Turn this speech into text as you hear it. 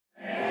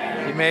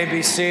You may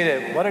be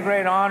seated. What a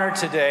great honor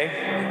today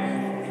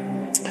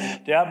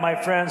to have my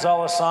friends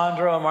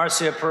Alessandro and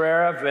Marcia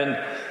Pereira. Have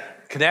been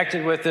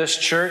connected with this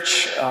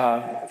church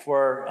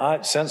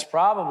since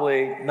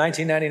probably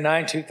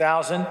 1999,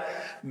 2000.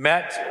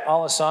 Met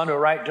Alessandro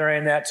right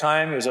during that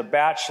time. He was a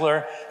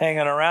bachelor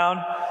hanging around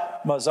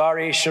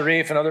Mazar-e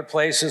Sharif and other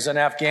places in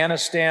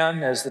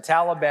Afghanistan as the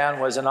Taliban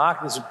was in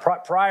this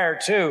prior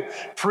to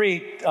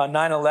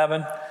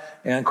pre-9/11.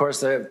 And of course,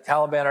 the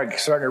Taliban are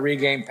starting to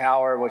regain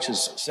power, which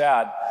is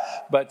sad.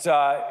 But,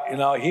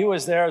 he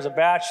was there as a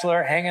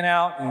bachelor, hanging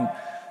out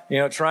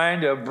and, trying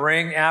to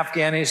bring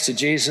Afghanis to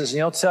Jesus. And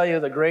he'll tell you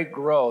the great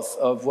growth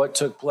of what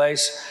took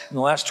place in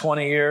the last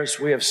 20 years.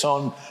 We have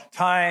sown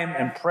time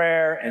and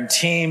prayer and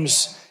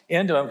teams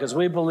into him because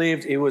we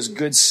believed he was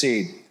good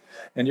seed.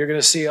 And you're going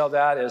to see how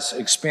that has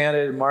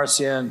expanded.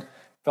 Marcia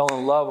fell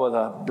in love with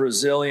a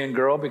Brazilian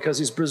girl because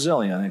he's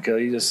Brazilian.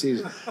 Because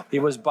he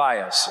was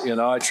biased.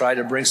 I tried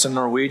to bring some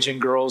Norwegian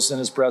girls in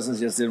his presence.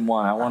 He just didn't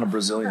want it. I want a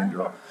Brazilian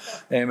girl.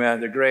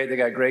 Amen. They're great. They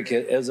got great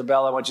kids.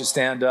 Isabella, why don't you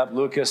stand up?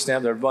 Lucas, stand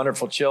up. They're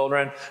wonderful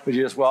children. Would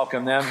you just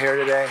welcome them here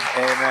today?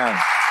 Amen.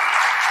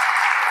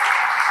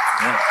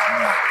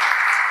 Amen.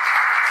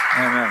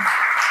 Amen.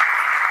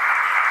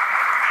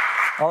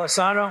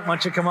 Alessandro, why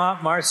don't you come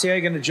up? Marcia, you're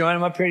going to join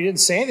him up here. You didn't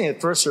say anything at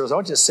first service. I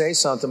want you to say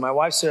something. My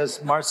wife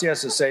says Marcia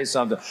has to say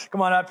something.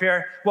 Come on up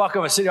here.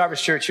 Welcome to City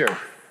Harvest Church here.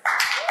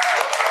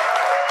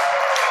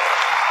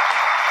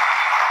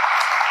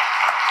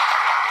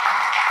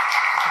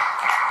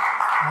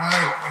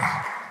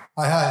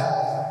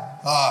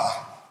 Hi.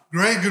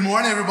 Great. Good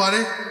morning,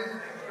 everybody.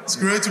 It's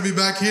great to be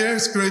back here.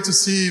 It's great to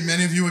see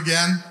many of you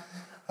again.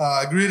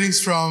 Greetings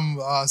from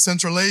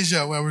Central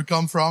Asia, where we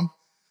come from.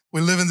 We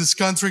live in this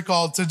country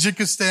called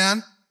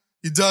Tajikistan.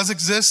 It does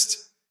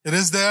exist. It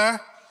is there.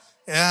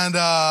 And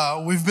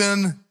we've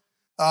been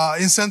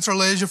in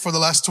Central Asia for the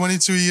last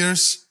 22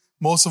 years,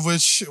 most of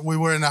which we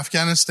were in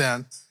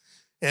Afghanistan.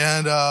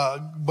 And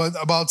but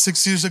about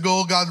 6 years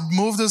ago, God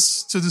moved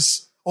us to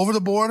this over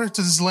the border,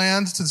 to this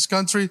land, to this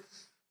country,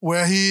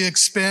 where he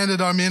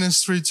expanded our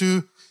ministry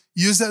to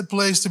use that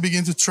place to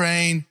begin to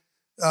train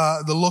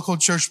the local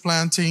church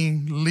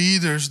planting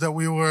leaders that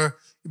we were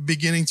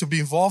beginning to be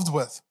involved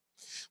with.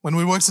 When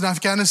we worked in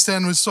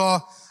Afghanistan, we saw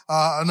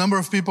a number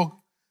of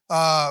people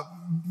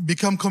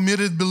become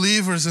committed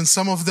believers, and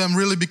some of them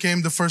really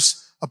became the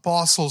first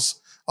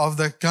apostles of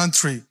the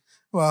country.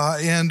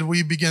 And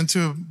we began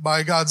to,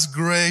 by God's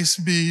grace,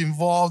 be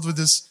involved with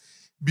this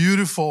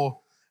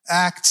beautiful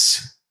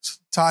Acts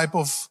type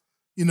of,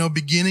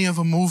 beginning of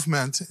a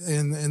movement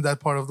in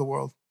that part of the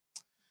world.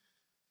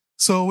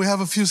 So we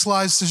have a few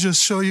slides to just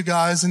show you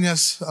guys. And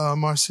yes,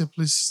 Marcia,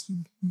 please.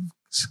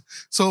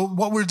 So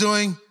what we're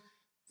doing,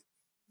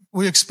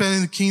 we're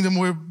expanding the kingdom.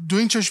 We're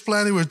doing church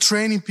planting. We're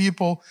training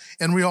people.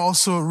 And we're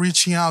also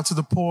reaching out to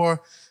the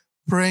poor,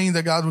 praying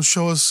that God will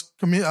show us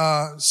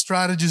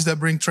strategies that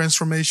bring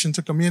transformation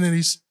to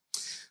communities.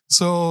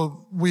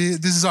 So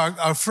this is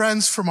our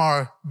friends from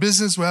our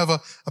business. We have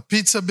a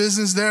pizza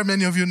business there.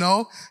 Many of you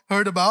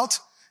heard about.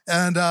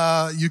 And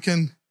you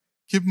can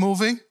keep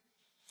moving.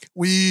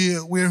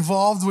 We're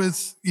involved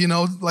with,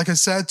 like I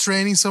said,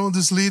 training some of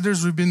these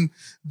leaders. We've been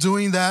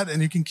doing that,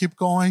 and you can keep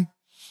going.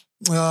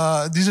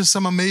 These are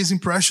some amazing,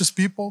 precious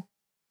people.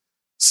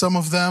 Some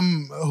of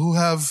them who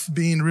have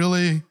been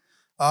really,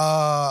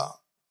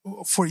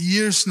 for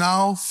years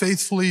now,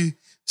 faithfully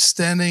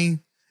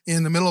standing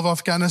in the middle of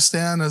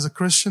Afghanistan as a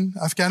Christian.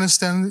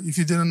 Afghanistan, if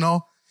you didn't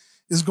know,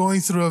 is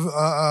going through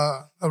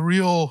a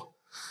real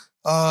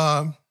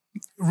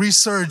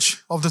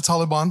resurge of the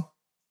Taliban.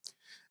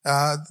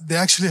 They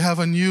actually have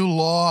a new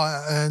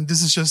law, and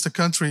this is just the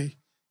country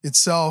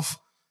itself,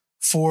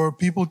 for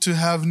people to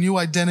have new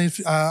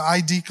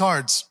ID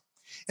cards.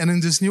 And in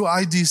this new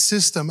ID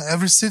system,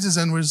 every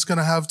citizen is going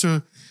to have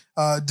to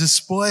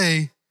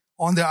display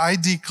on their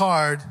ID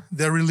card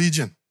their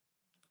religion.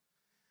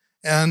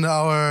 And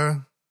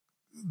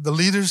the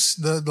leaders,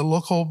 the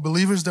local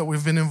believers that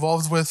we've been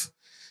involved with,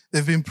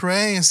 they've been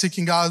praying and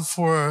seeking God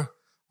for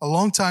a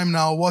long time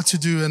now what to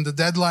do. And the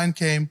deadline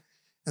came,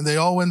 and they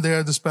all went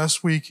there this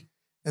past week,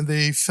 and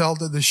they felt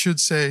that they should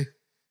say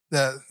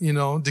that,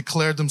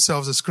 declare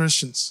themselves as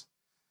Christians.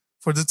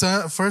 For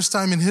the first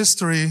time in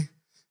history,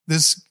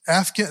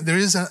 there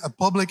is a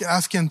public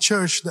Afghan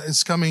church that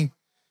is coming,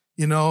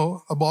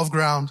 above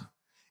ground.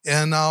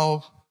 And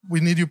now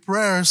we need your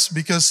prayers,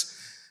 because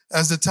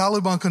as the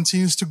Taliban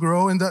continues to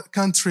grow in that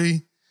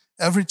country,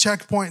 every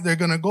checkpoint they're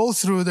going to go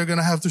through, they're going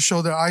to have to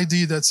show their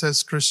ID that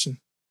says Christian.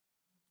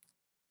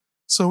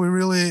 So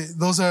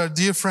those are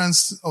dear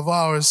friends of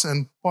ours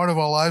and part of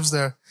our lives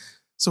there.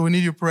 So we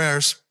need your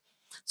prayers.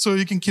 So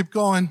you can keep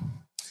going.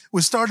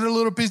 We started a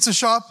little pizza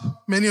shop,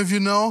 many of you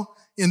know,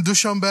 in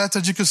Dushanbe,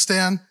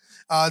 Tajikistan.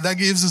 That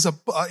gives us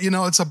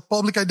it's a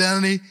public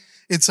identity.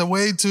 It's a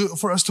way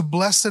for us to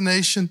bless the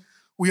nation.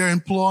 We are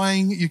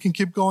employing, you can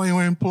keep going,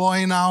 we're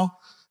employing now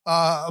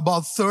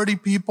about 30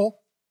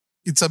 people.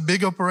 It's a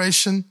big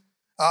operation.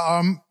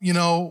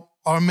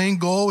 Our main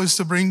goal is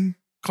to bring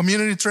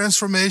community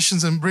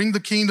transformations and bring the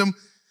kingdom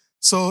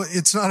So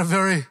it's not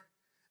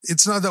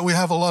that we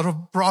have a lot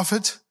of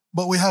profit,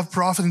 but we have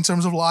profit in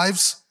terms of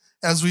lives,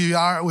 as we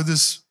are with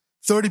this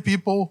 30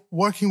 people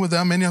working with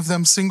them, many of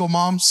them single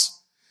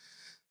moms,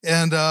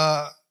 and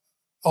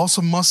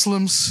also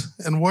Muslims,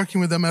 and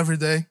working with them every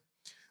day.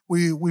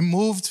 We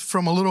moved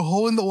from a little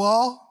hole in the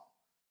wall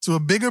to a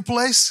bigger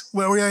place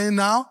where we are in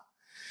now.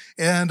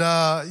 And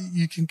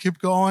you can keep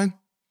going.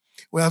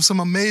 We have some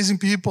amazing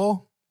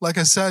people. Like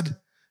I said,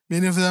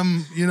 many of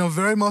them,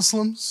 very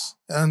Muslims,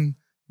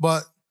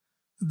 but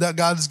that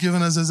God has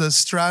given us as a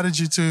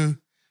strategy to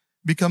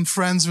become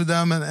friends with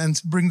them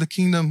and bring the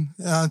kingdom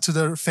to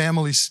their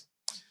families.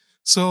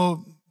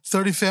 So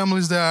 30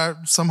 families that are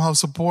somehow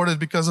supported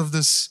because of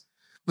this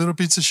little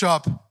pizza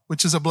shop,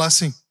 which is a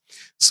blessing.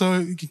 So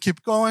you can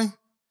keep going.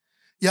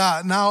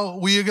 Yeah, now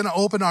we are going to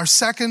open our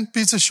second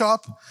pizza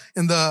shop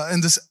in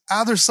this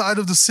other side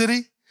of the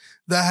city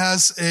that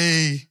has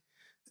it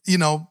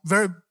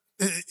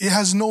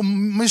has no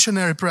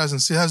missionary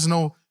presence. It has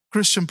no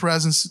Christian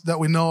presence that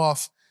we know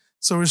of.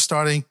 So we're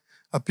starting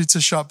a pizza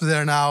shop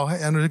there now,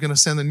 and we're going to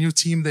send a new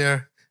team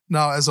there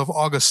now as of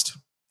August,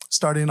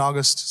 starting in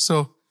August.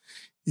 So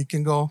you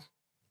can go.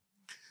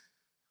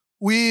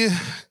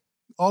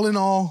 All in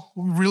all,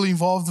 we're really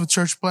involved with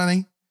church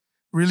planning,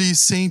 really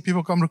seeing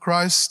people come to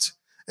Christ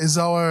is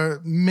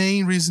our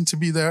main reason to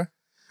be there.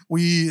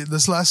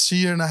 This last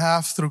year and a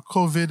half, through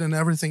COVID and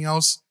everything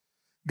else,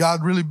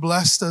 God really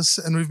blessed us,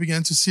 and we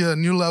began to see a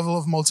new level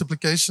of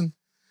multiplication.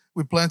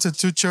 We planted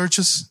 2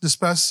 churches this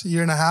past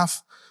year and a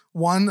half,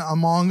 one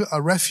among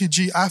a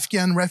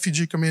Afghan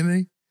refugee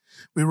community.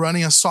 We're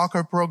running a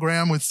soccer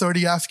program with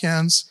 30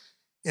 Afghans,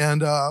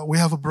 and we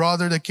have a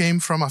brother that came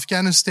from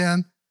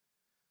Afghanistan.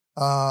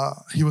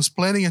 He was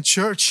planting a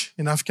church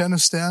in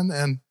Afghanistan,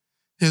 and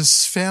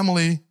his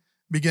family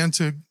began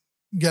to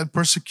get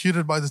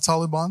persecuted by the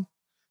Taliban.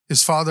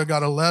 His father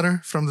got a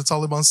letter from the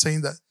Taliban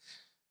saying that,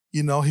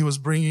 he was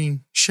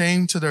bringing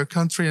shame to their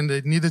country and they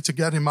needed to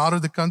get him out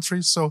of the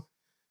country. So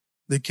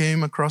they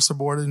came across the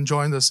border and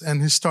joined us.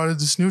 And he started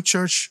this new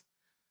church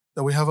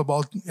that we have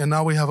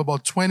now we have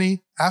about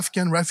 20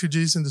 Afghan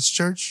refugees in this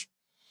church.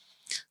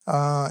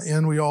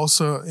 And we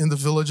also in the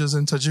villages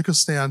in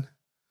Tajikistan,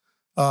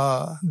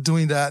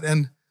 doing that.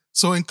 And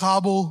so in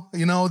Kabul,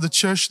 the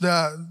church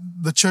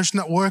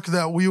network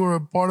that we were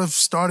a part of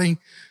starting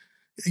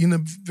in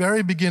the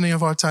very beginning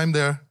of our time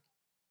there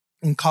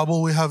in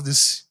Kabul, we have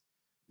this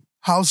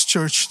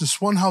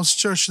one house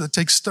church that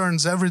takes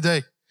turns every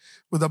day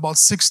with about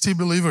 60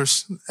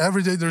 believers.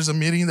 Every day there's a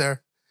meeting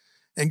there,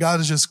 and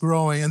God is just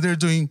growing. And they're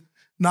doing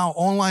now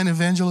online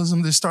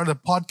evangelism. They started a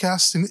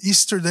podcast in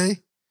Easter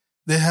Day.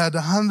 They had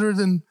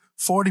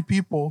 140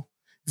 people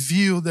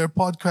view their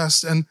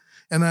podcast, and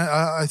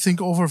I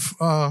think over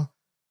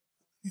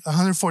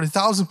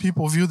 140,000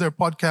 people view their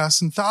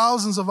podcast, and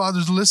thousands of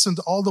others listened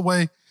all the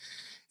way.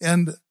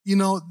 And,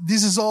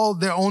 this is all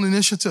their own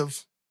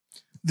initiative.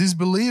 These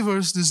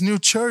believers, this new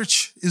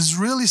church is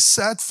really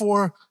set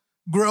for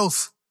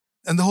growth,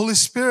 and the Holy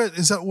Spirit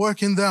is at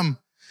work in them.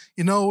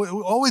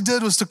 All we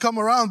did was to come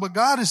around, but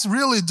God is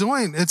really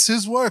doing, it's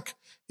His work,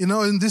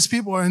 and these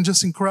people are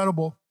just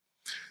incredible.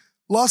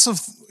 Lots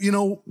of,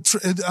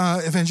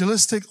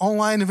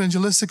 online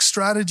evangelistic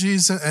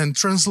strategies and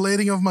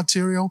translating of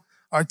material.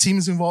 Our team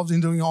is involved in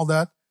doing all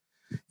that.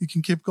 You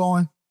can keep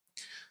going.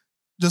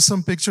 Just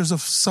some pictures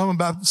of some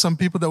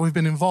people that we've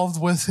been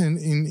involved with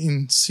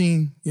in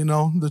seeing,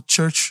 the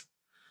church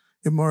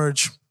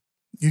emerge.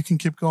 You can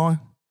keep going.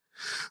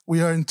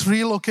 We are in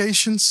 3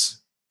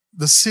 locations.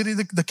 The city,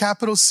 the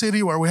capital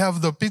city, where we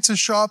have the pizza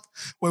shop,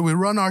 where we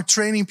run our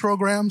training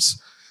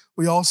programs.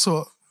 We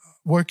also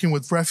working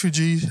with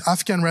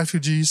Afghan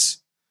refugees,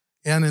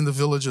 and in the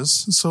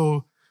villages.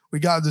 So we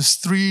got these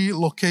 3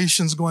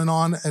 locations going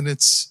on, and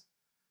it's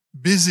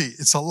busy.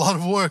 It's a lot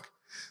of work.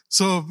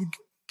 So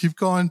keep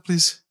going,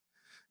 please.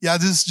 Yeah,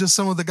 this is just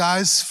some of the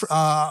guys,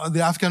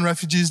 the Afghan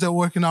refugees that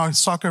work in our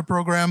soccer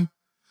program.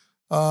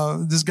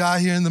 This guy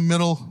here in the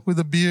middle with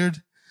a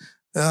beard,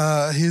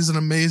 he's an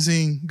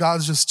amazing,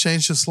 God's just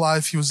changed his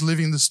life. He was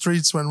living in the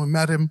streets when we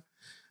met him,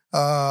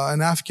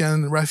 an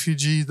Afghan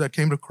refugee that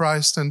came to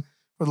Christ, and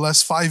for the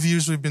last 5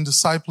 years, we've been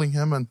discipling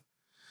him, and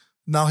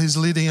now he's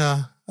leading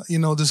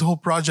this whole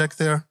project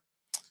there.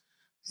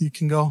 You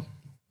can go.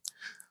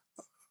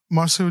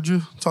 Marcia, would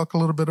you talk a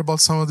little bit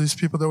about some of these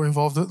people that were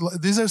involved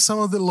with? These are some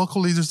of the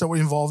local leaders that we're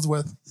involved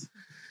with.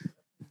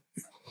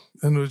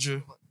 And would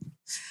you?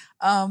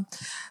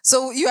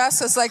 So you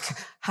asked us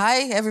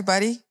hi,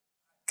 everybody.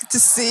 Good to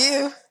see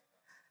you.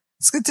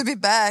 It's good to be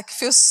back.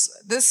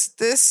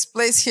 This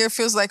place here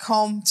feels like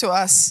home to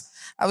us.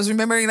 I was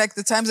remembering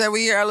the times that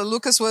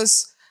Lucas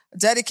was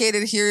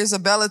dedicated here,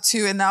 Isabella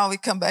too, and now we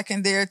come back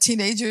and they're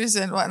teenagers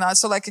and whatnot.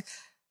 So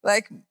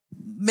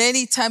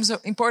many times,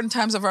 important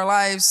times of our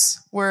lives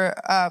were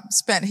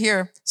spent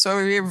here. So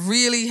we're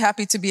really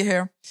happy to be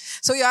here.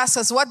 So you asked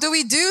us, what do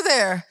we do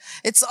there?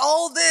 It's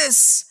all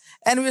this.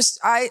 And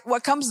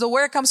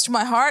where it comes to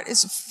my heart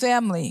is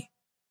family.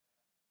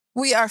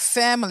 We are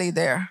family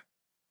there.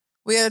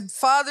 We had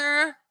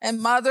father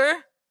and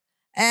mother,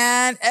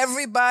 and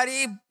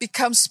everybody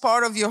becomes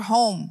part of your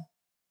home.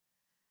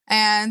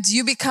 And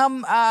you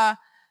become,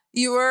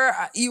 you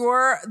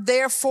are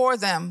there for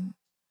them.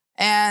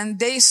 And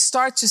they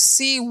start to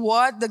see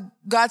what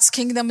God's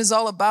kingdom is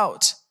all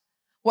about.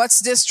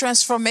 What's this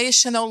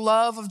transformational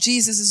love of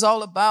Jesus is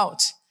all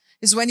about,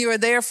 is when you are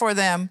there for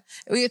them.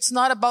 It's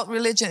not about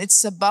religion.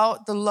 It's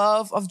about the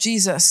love of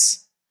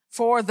Jesus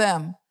for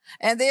them.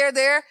 And they are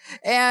there,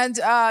 and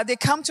they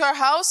come to our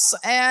house,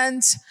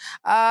 and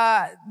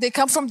they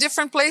come from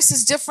different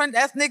places, different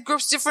ethnic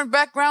groups, different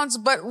backgrounds,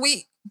 but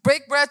we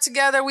break bread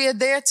together. We are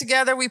there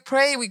together. We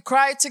pray. We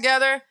cry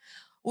together.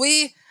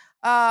 We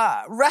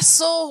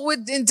wrestle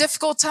in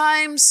difficult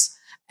times,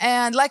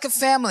 and like a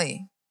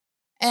family.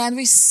 And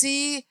we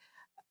see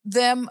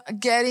them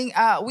getting,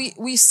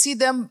 we see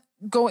them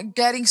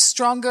getting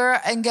stronger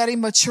and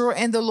getting mature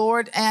in the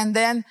Lord, and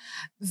then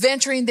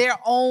venturing their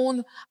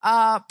own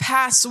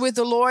paths with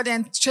the Lord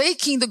and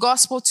taking the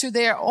gospel to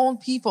their own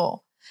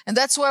people. And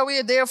that's what we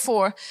are there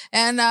for.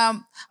 And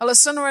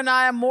Alessandro and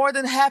I are more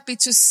than happy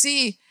to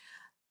see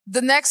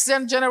the next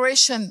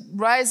generation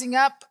rising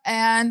up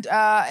and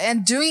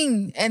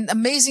doing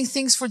amazing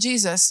things for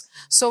Jesus.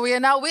 So we are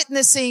now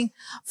witnessing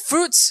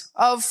fruits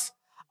of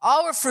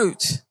our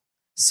fruit.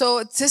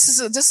 So this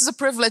is a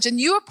privilege, and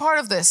you are part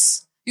of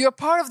this. You are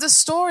part of this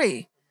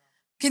story.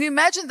 Can you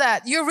imagine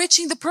that? You're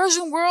reaching the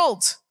Persian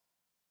world.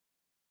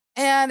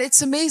 And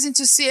it's amazing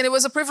to see. And it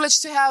was a privilege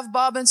to have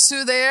Bob and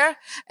Sue there,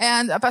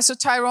 and Pastor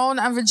Tyrone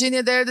and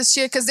Virginia there this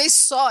year, because they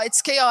saw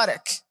it's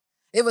chaotic.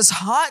 It was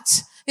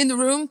hot in the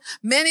room,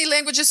 many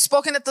languages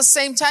spoken at the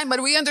same time,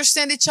 but we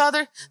understand each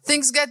other.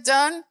 Things get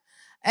done,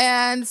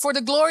 and for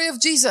the glory of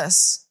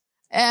Jesus.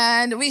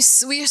 And we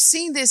are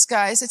seeing this,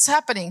 guys. It's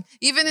happening.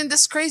 Even in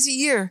this crazy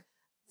year,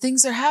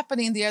 things are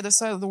happening in the other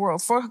side of the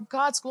world for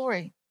God's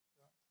glory.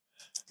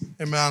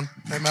 Amen.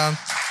 Amen.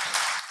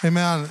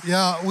 Amen.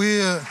 Yeah,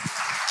 we're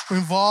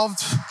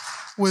involved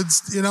with,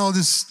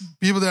 these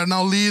people that are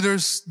now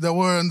leaders that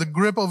were in the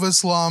grip of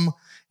Islam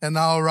and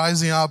now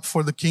rising up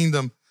for the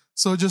kingdom.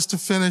 So just to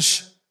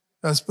finish,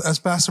 as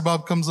Pastor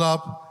Bob comes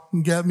up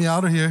and get me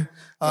out of here.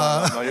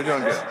 No, you're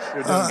doing good.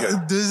 You're doing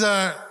good. These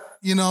are,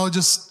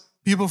 just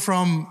people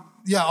from,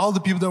 all the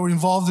people that were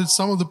involved with,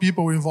 some of the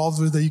people we're involved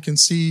with that you can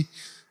see,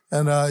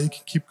 and you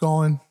can keep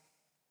going.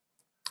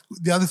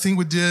 The other thing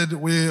we did,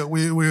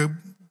 we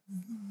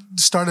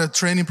started a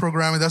training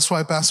program, and that's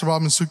why Pastor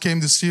Bob and Sue came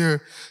this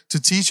year to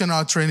teach in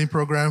our training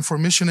program for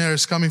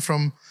missionaries coming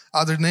from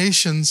other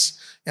nations.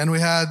 And we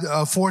had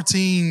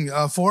 14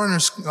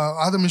 foreigners,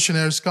 other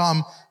missionaries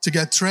come to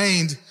get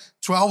trained.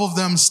 12 of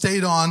them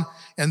stayed on,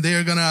 and they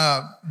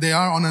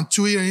are on a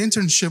 2-year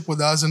internship with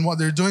us. And what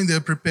they're doing,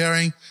 they're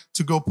preparing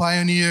to go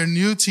pioneer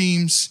new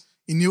teams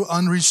in new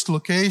unreached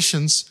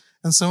locations.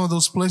 And some of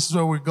those places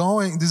where we're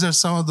going, these are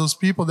some of those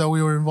people that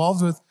we were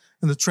involved with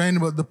in the training,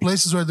 but the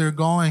places where they're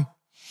going.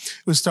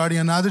 We're starting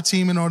another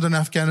team in northern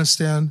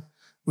Afghanistan.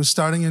 We're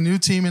starting a new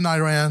team in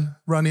Iran,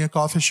 running a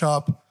coffee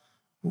shop.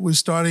 We're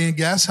starting a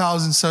gas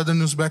house in southern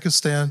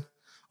Uzbekistan.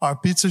 Our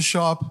pizza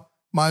shop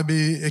might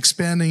be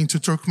expanding to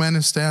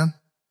Turkmenistan.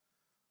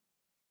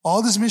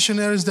 All these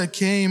missionaries that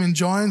came and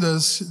joined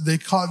us, they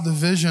caught the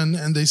vision,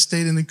 and they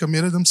stayed and they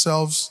committed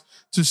themselves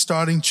to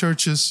starting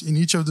churches in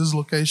each of these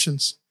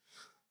locations.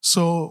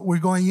 So we're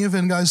going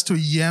even, guys, to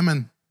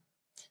Yemen.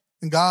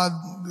 And God,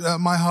 our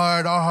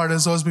heart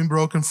has always been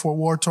broken for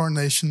war-torn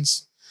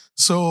nations.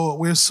 So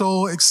we're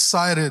so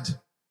excited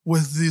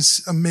with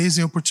this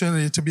amazing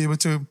opportunity to be able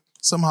to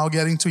somehow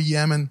get into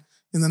Yemen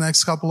in the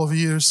next couple of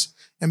years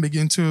and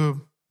begin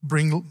to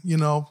bring,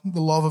 the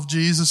love of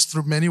Jesus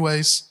through many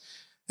ways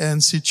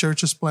and see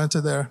churches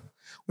planted there.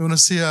 We want to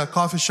see a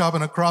coffee shop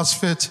and a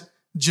CrossFit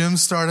gym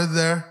started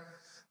there.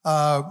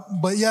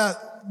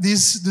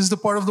 This is the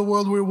part of the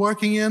world we're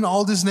working in.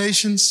 All these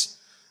nations,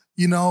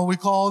 we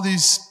call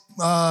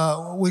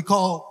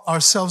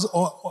ourselves,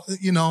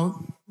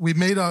 we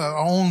made our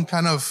own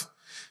kind of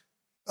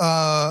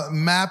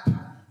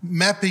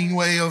mapping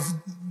way of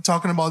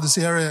talking about this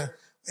area.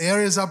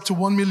 Areas up to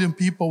 1 million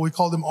people, we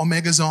call them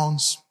Omega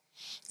Zones.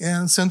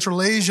 And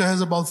Central Asia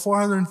has about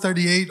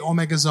 438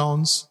 Omega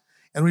Zones.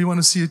 And we want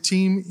to see a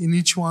team in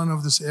each one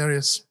of these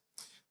areas.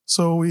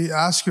 So we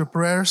ask your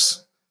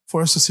prayers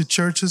for us to see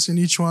churches in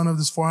each one of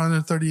these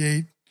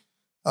 438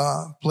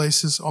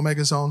 places,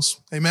 Omega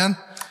Zones. Amen?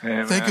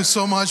 Amen. Thank you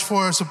so much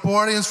for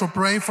supporting us, for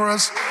praying for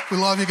us. We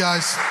love you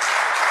guys.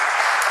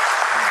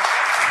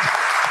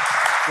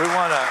 We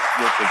want to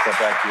get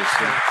back to your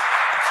seat.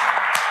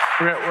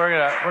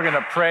 We're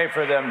gonna pray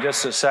for them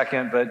just a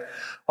second, but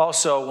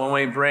also when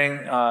we bring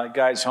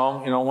guys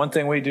home, one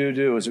thing we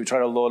do is we try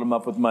to load them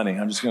up with money.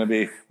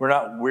 We're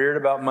not weird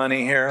about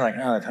money here, like,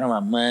 they're talking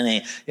about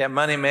money. Yeah,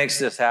 money makes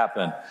this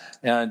happen.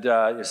 And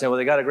you say, well,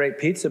 they got a great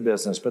pizza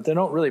business, but they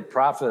don't really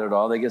profit at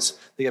all. They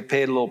get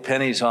paid little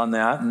pennies on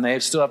that, and they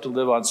still have to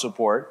live on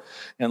support.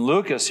 And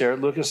Lucas,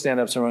 stand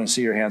up so everyone can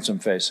see your handsome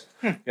face.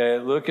 Okay,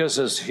 Lucas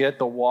has hit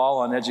the wall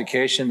on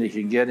education that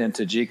he can get in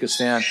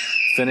Tajikistan,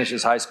 finish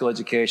his high school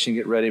education,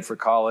 get ready for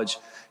college.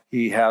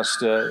 he's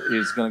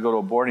going to go to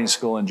a boarding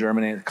school in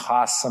Germany. It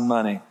costs some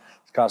money.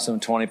 It costs him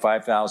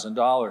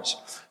 $25,000.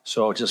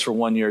 So just for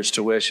 1 year's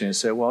tuition, you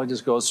say, well, he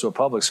just goes to a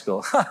public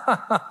school.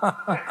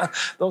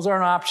 Those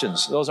aren't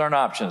options.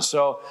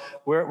 So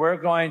we're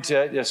going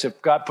to, just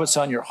if God puts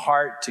on your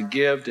heart to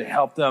give, to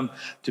help them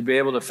to be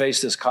able to face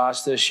this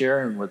cost this year,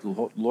 and what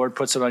the Lord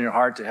puts it on your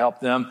heart to help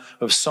them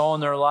who've sown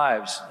their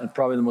lives in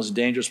probably the most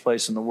dangerous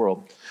place in the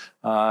world.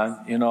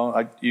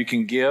 You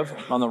can give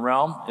on the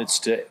realm. It's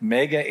to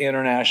Mega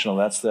International.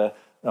 That's the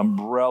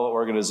umbrella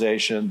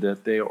organization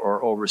that they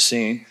are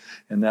overseeing.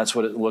 And that's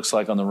what it looks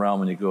like on the realm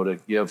when you go to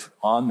give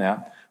on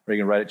that. Or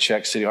you can write a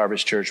check, City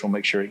Harvest Church. We'll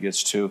make sure it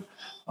gets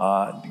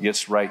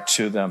right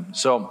to them.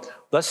 So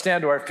let's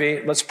stand to our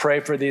feet. Let's pray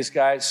for these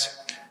guys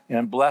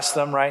and bless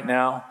them right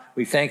now.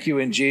 We thank you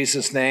in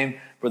Jesus' name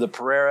for the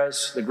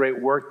Pereiras, the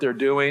great work they're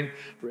doing,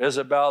 for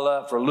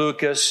Isabella, for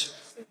Lucas.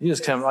 You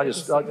just come.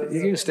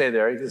 You can stay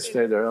there. You can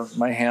stay there.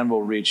 My hand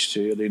will reach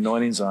to you. The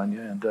anointing's on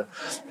you. And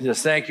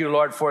just thank you,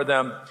 Lord, for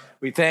them.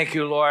 We thank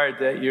you, Lord,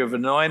 that you've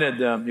anointed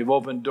them. You've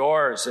opened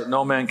doors that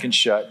no man can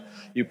shut.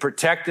 You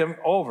protect them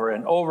over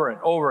and over and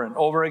over and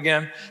over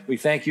again. We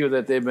thank you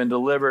that they've been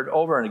delivered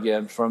over and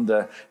again from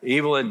the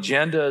evil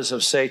agendas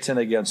of Satan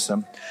against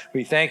them.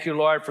 We thank you,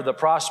 Lord, for the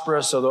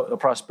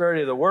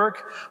prosperity of the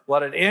work.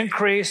 Let it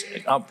increase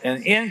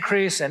and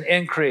increase and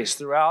increase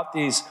throughout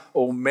these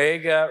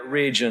Omega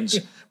regions.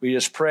 We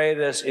just pray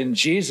this in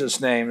Jesus'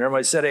 name.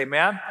 Everybody said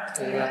amen?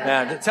 Amen.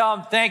 And to tell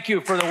them thank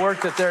you for the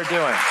work that they're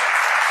doing.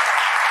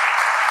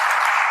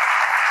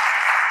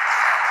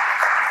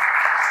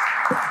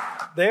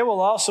 They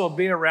will also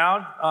be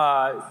around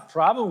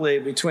probably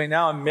between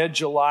now and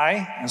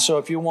mid-July. And so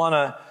if you want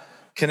to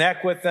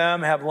connect with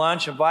them, have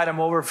lunch, invite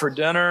them over for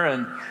dinner,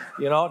 and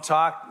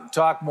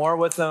talk more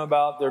with them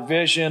about their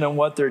vision and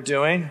what they're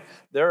doing,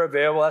 they're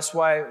available. That's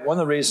why one of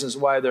the reasons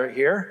why they're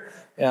here.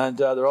 And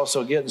they're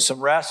also getting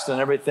some rest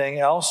and everything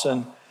else,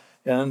 and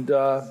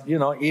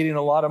eating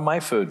a lot of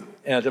my food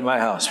at my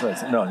house.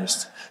 No,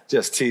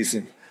 just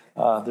teasing.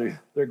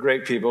 They're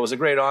great people. It was a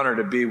great honor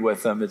to be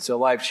with them. It's a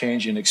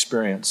life-changing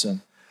experience.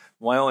 And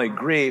my only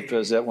grief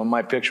is that when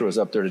my picture was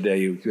up there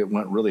today, it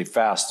went really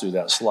fast through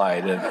that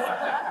slide. And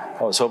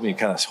I was hoping you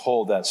kind of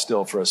hold that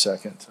still for a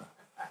second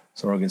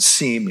so everyone can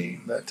see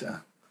me. But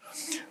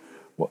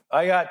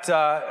I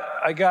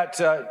got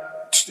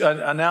an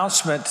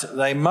announcement that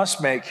I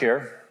must make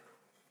here.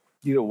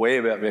 You to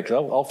wave at me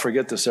because I'll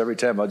forget this every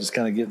time. I'm just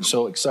kind of getting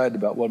so excited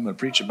about what I'm going to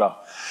preach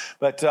about.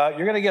 But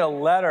you're going to get a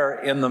letter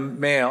in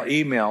the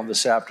email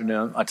this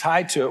afternoon.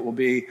 Tied to it will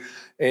be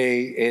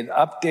an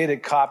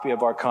updated copy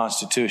of our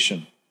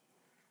Constitution.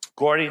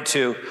 According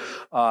to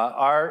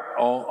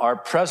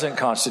our present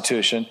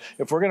Constitution,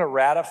 if we're going to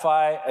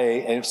ratify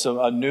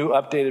a new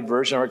updated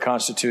version of our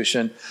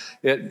Constitution,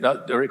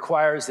 it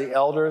requires the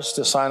elders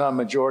to sign on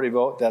majority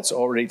vote. That's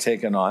already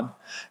taken on.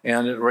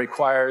 And it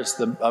requires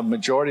a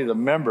majority of the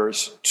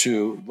members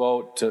to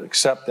vote to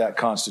accept that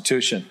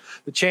Constitution.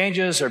 The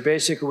changes are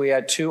basically we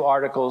add 2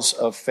 articles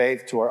of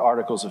faith to our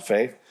articles of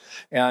faith.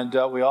 And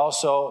we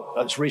also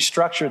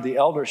restructured the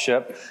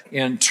eldership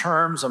in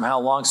terms of how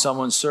long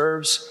someone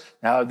serves,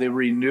 how they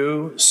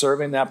renew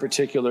serving that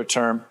particular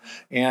term,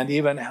 and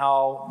even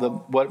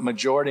what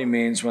majority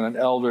means when an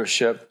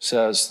eldership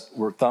says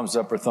we're thumbs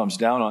up or thumbs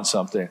down on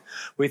something.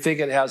 We think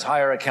it has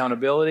higher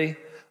accountability,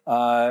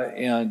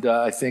 and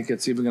I think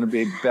it's even going to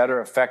be better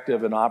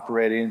effective in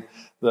operating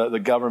the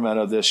government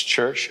of this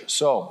church.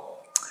 So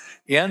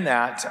in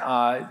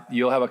that,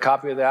 you'll have a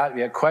copy of that. If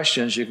you have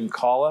questions, you can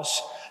call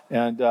us.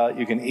 And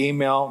you can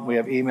email. We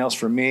have emails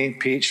from me,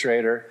 Pete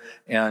Schrader,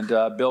 and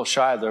Bill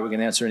Scheidler. We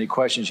can answer any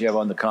questions you have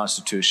on the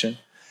Constitution.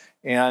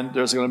 And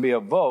there's going to be a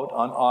vote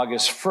on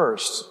August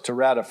 1st to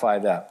ratify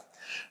that.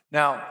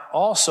 Now,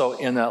 also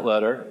in that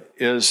letter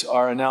is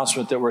our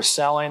announcement that we're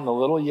selling the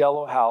little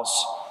yellow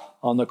house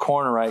on the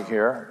corner right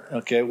here.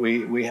 Okay,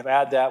 we have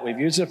had that. We've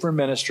used it for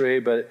ministry,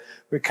 but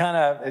we're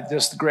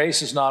just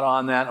grace is not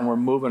on that, and we're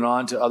moving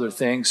on to other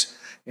things.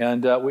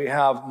 And we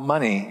have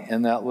money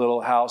in that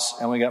little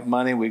house, and we got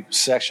money. We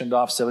sectioned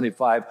off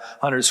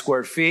 7,500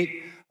 square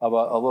feet of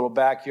a little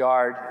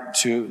backyard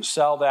to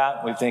sell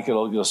that. We think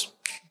it'll just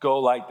go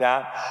like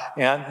that.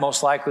 And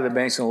most likely the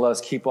bank's going to let us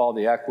keep all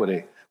the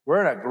equity.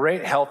 We're in a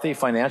great, healthy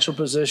financial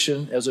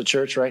position as a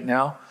church right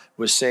now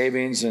with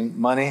savings and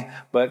money,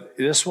 but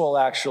this will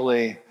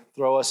actually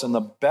throw us in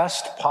the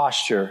best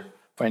posture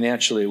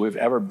financially we've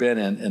ever been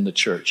in the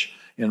church,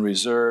 in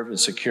reserve and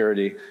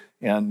security.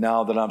 And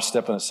now that I'm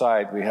stepping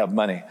aside, we have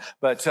money.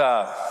 But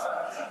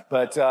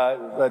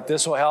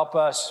this will help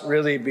us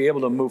really be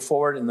able to move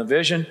forward in the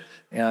vision.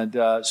 And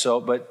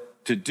but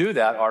to do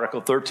that,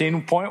 Article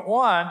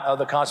 13.1 of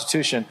the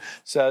Constitution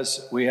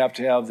says we have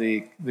to have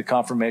the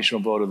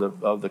confirmational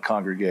vote of the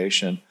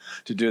congregation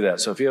to do that.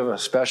 So if you have a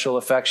special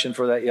affection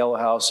for that yellow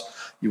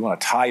house, you want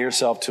to tie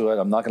yourself to it,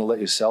 I'm not going to let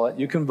you sell it.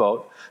 You can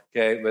vote,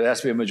 okay? But it has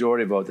to be a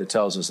majority vote that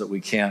tells us that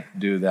we can't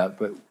do that.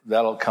 But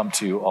that'll come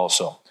to you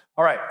also.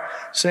 All right,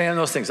 saying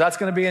those things. That's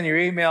going to be in your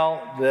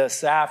email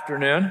this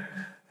afternoon.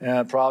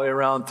 probably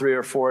around 3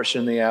 or 4ish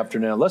in the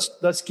afternoon.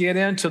 Let's get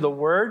into the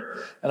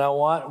Word, and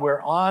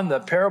we're on the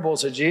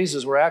parables of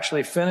Jesus. We're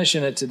actually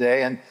finishing it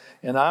today,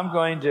 and I'm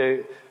going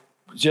to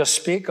just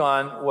speak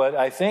on what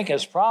I think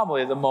is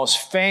probably the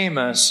most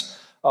famous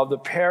of the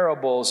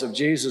parables of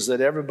Jesus that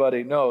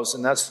everybody knows,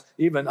 and that's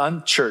even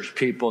unchurched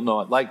people know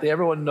it. Like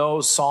everyone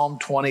knows Psalm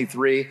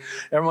 23.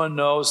 Everyone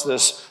knows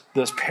this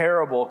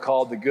parable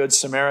called the Good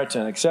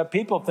Samaritan, except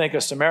people think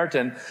a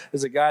Samaritan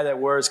is a guy that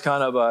wears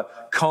kind of a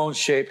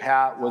cone-shaped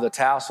hat with a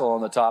tassel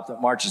on the top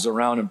that marches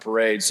around in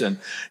parades and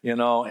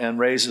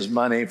raises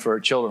money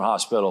for children's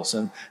hospitals.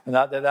 And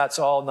that's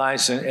all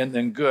nice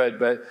and good,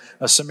 but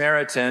a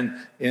Samaritan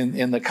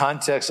in the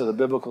context of the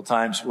biblical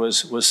times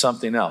was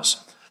something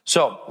else.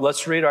 So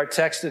let's read our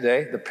text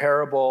today, the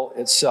parable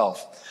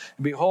itself.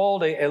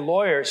 Behold, a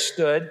lawyer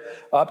stood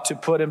up to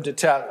put him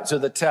to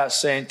the test,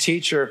 saying,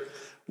 "Teacher,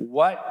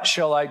 what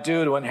shall I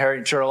do to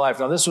inherit eternal life?"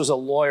 Now, this was a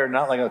lawyer,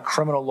 not like a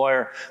criminal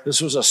lawyer.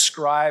 This was a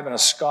scribe and a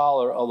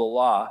scholar of the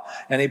law.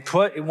 And he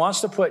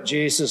wants to put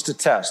Jesus to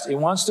test. He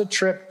wants to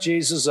trip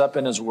Jesus up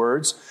in his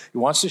words. He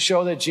wants to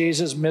show that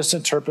Jesus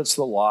misinterprets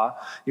the law.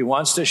 He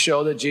wants to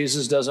show that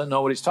Jesus doesn't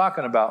know what he's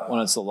talking about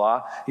when it's the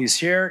law. He's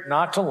here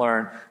not to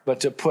learn, but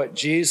to put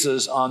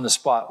Jesus on the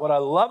spot. What I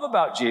love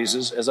about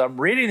Jesus as I'm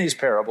reading these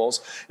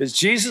parables is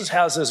Jesus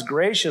has this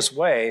gracious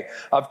way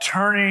of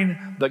turning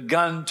the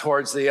gun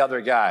towards the other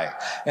guy.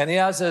 And he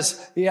has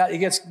he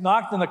gets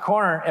knocked in the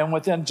corner, and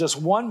within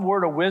just one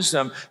word of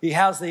wisdom, he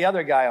has the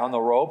other guy on the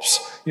ropes,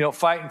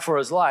 fighting for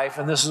his life,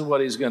 and this is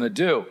what he's going to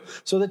do.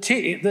 So the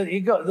teacher,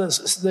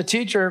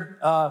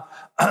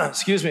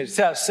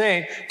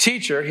 saying,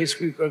 "Teacher," he's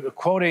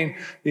quoting,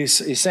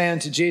 he's saying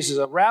to Jesus,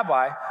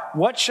 "Rabbi,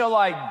 what shall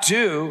I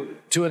do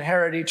to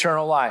inherit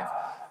eternal life?"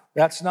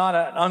 That's not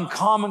an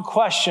uncommon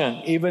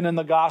question, even in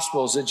the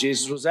Gospels, that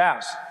Jesus was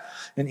asked.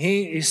 And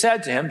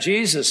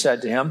Jesus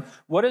said to him,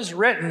 "What is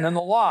written in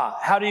the law?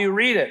 How do you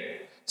read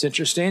it?" It's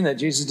interesting that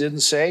Jesus didn't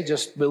say,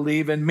 "Just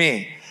believe in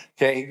me."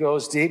 Okay, he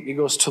goes deep, he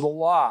goes to the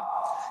law.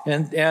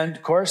 And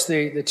of course,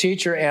 the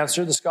teacher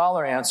answered, the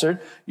scholar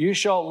answered, "You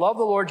shall love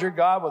the Lord your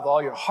God with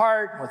all your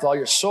heart, with all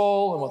your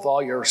soul, and with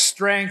all your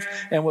strength,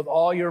 and with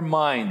all your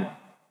mind.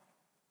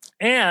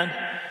 And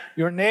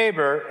your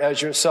neighbor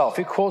as yourself."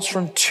 He quotes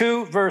from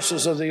 2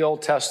 verses of the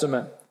Old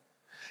Testament.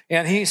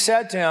 And Jesus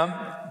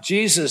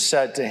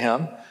said to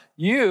him,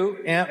 "You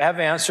have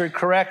answered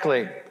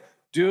correctly.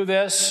 Do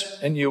this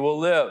and you will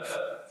live."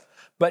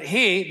 But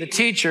he, the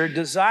teacher,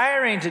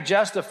 desiring to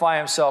justify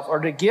himself or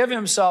to give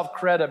himself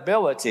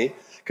credibility,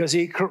 because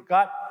he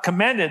got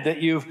commended that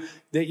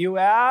you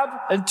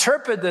have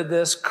interpreted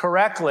this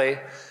correctly,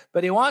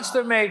 but he wants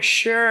to make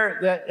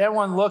sure that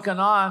everyone looking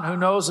on who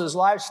knows his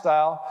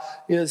lifestyle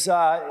is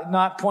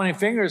not pointing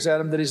fingers at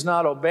him, that he's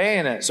not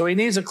obeying it. So he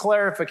needs a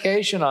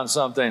clarification on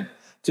something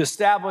to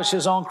establish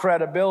his own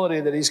credibility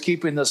that he's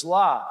keeping this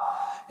law.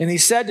 And he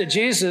said to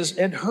Jesus,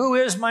 "And who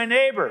is my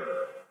neighbor?"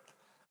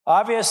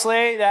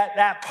 Obviously,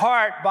 that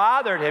part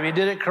bothered him. He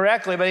did it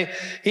correctly, but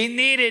he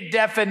needed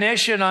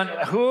definition on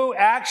who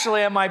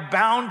actually am I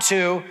bound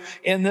to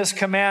in this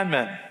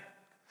commandment.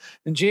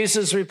 And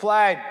Jesus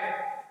replied,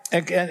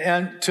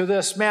 and to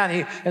this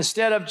man,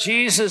 instead of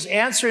Jesus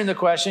answering the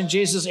question,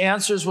 Jesus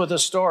answers with a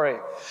story.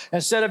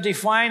 Instead of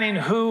defining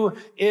who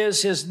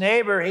is his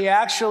neighbor, he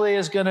actually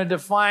is going to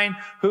define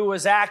who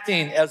was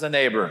acting as a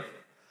neighbor.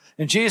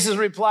 And Jesus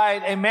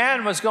replied, "A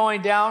man was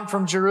going down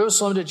from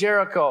Jerusalem to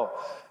Jericho."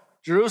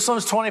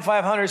 Jerusalem's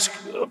 2,500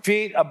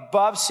 feet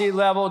above sea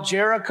level.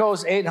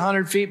 Jericho's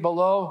 800 feet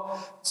below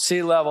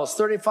sea level. It's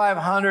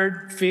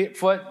 3,500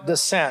 foot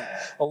descent.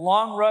 A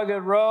long,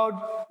 rugged road,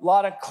 a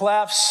lot of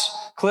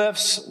cliffs,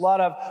 a lot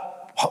of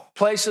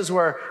places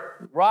where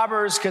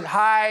robbers could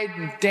hide,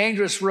 and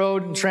dangerous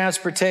road and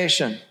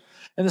transportation.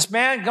 And this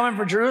man coming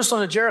from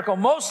Jerusalem to Jericho,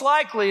 most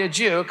likely a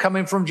Jew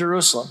coming from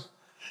Jerusalem.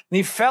 And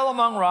he fell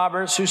among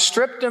robbers who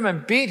stripped him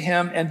and beat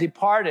him and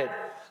departed,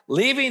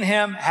 leaving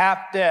him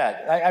half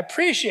dead. I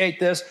appreciate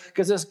this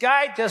because this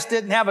guy just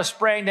didn't have a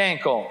sprained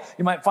ankle.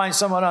 You might find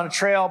someone on a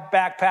trail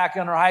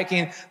backpacking or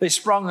hiking, they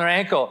sprung their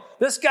ankle.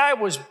 This guy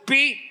was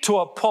beat to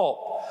a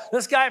pulp.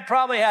 This guy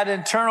probably had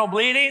internal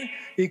bleeding.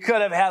 He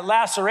could have had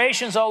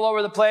lacerations all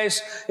over the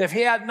place. If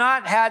he had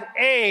not had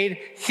aid,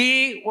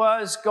 he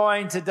was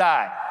going to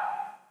die.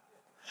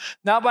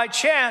 Now, by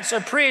chance,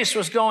 a priest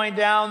was going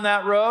down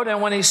that road,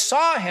 and when he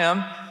saw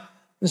him,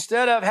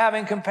 instead of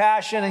having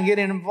compassion and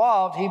getting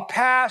involved, he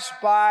passed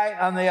by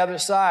on the other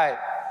side.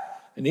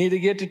 I need to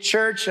get to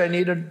church. I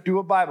need to do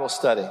a Bible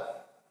study.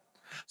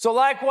 So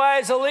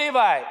likewise, the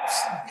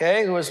Levites,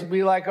 who was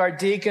be like our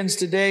deacons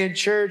today in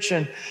church,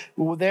 and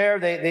there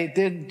they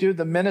didn't do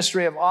the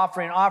ministry of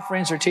offering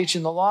offerings or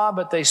teaching the law,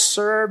 but they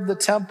served the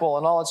temple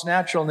and all its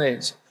natural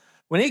needs.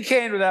 When he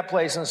came to that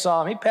place and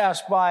saw him, he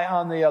passed by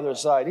on the other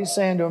side. He's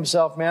saying to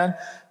himself, "Man,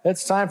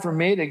 it's time for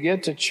me to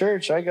get to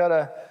church. I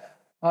gotta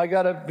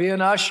be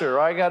an usher.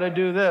 I gotta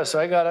do this.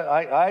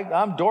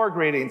 I'm door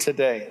greeting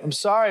today. I'm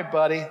sorry,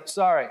 buddy.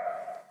 Sorry."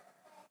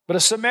 but a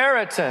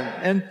Samaritan.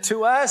 And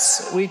to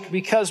us,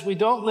 because we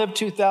don't live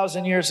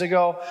 2,000 years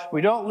ago,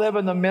 we don't live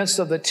in the midst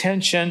of the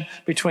tension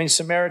between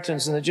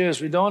Samaritans and the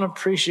Jews. We don't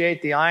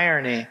appreciate the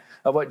irony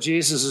of what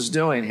Jesus is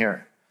doing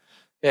here.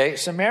 Okay,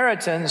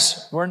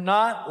 Samaritans were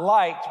not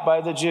liked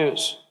by the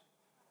Jews.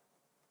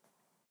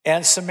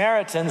 And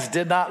Samaritans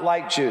did not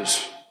like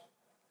Jews.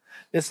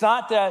 It's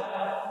not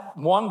that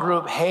one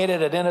group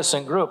hated an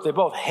innocent group. They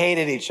both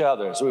hated each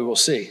other, as we will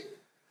see.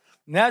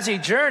 And as he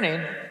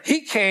journeyed,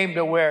 he came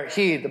to where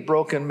he, the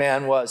broken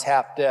man, was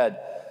half dead,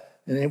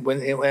 and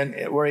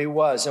where he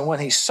was. And when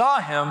he saw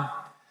him,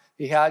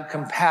 he had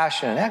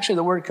compassion. Actually,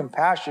 the word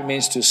compassion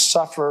means to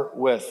suffer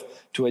with,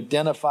 to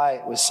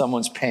identify with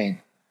someone's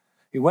pain.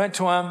 He went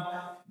to him,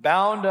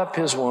 bound up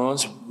his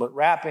wounds, but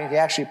wrapping, he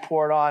actually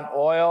poured on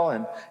oil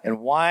and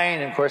wine.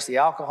 And of course, the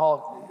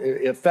alcohol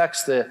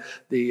affects the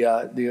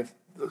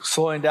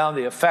slowing down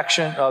the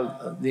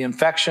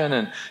infection,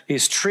 and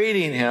he's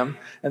treating him.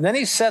 And then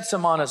he sets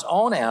him on his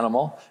own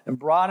animal and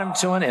brought him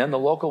to an inn, the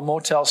local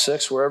Motel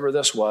 6, wherever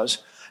this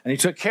was, and he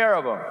took care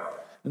of him.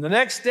 And the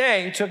next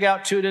day, he took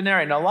out 2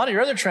 denarii. Now, a lot of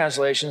your other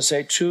translations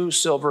say 2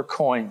 silver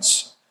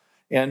coins.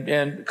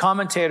 And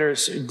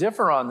commentators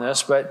differ on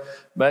this,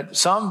 but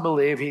some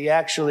believe he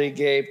actually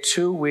gave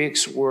 2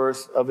 weeks'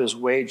 worth of his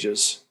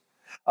wages.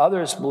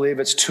 Others believe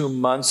it's 2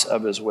 months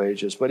of his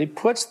wages. But he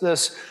puts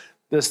this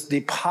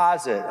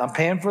deposit. I'm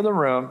paying for the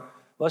room.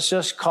 Let's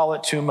just call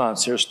it 2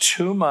 months. There's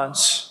 2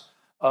 months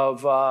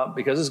of,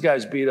 because this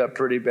guy's beat up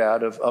pretty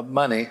bad, of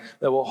money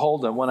that will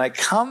hold him. When I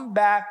come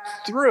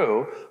back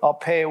through, I'll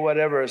pay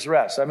whatever is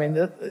rest. I mean,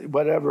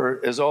 whatever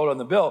is owed on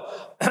the bill.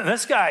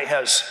 This guy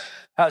has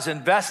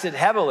invested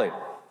heavily.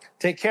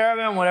 Take care of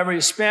him. Whatever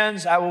he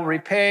spends, I will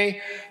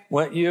repay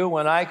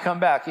when I come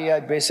back. He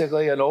had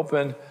basically an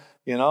open,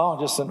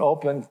 just an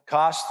open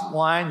cost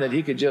line that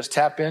he could just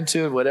tap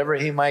into, whatever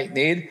he might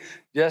need.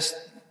 Just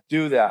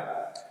do that.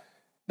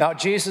 Now,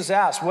 Jesus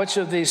asked, which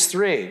of these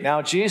 3?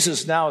 Now,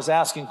 Jesus is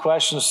asking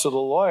questions to the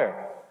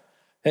lawyer.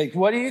 Hey,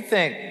 what do you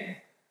think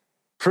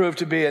proved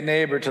to be a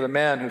neighbor to the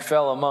man who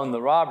fell among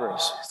the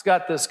robbers? He's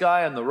got this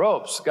guy on the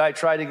ropes. The guy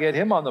tried to get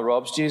him on the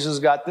ropes. Jesus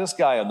got this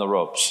guy on the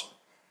ropes.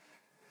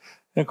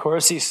 And of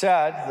course,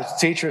 the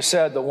teacher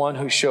said, the one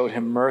who showed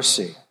him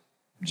mercy.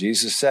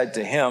 Jesus said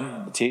to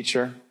him, the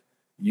teacher,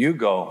 you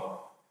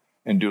go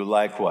and do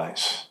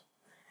likewise.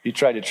 You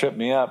tried to trip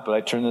me up, but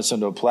I turned this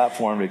into a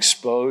platform to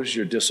expose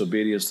your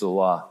disobedience to the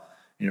law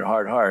in your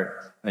hard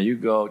heart. Now you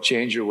go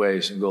change your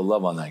ways and go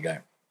love on that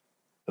guy.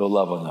 Go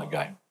love on that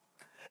guy.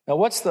 Now,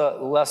 what's the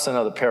lesson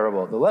of the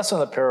parable? The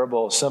lesson of the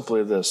parable is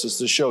simply this, is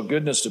to show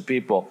goodness to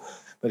people.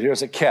 But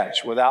here's a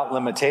catch, without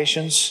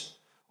limitations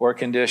or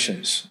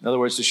conditions. In other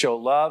words, to show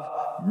love,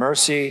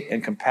 mercy,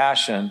 and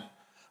compassion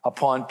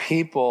upon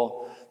people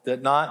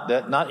that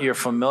not you're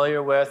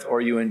familiar with, or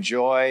you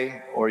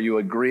enjoy, or you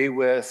agree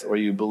with, or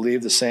you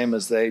believe the same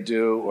as they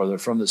do, or they're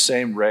from the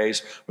same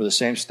race, or the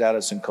same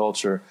status and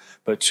culture,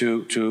 but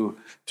to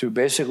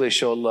basically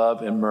show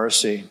love and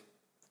mercy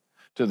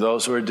to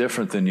those who are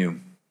different than you.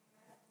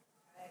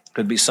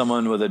 Could be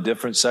someone with a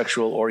different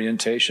sexual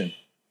orientation.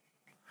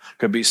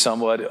 Could be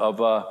somebody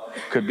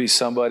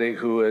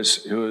who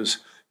is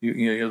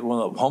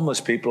one of the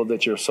homeless people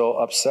that you're so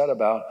upset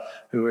about,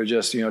 who are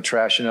just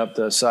trashing up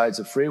the sides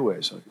of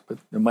freeways. But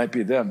it might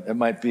be them. It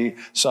might be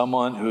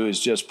someone who is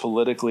just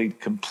politically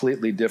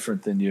completely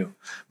different than you.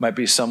 It might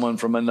be someone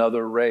from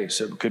another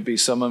race. It could be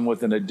someone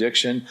with an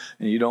addiction,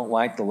 and you don't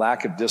like the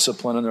lack of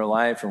discipline in their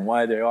life and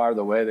why they are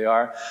the way they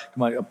are. You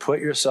might put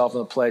yourself in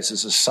the place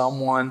as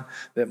someone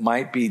that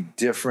might be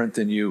different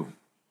than you.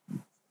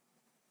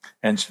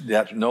 And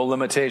that no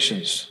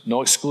limitations,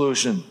 no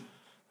exclusion.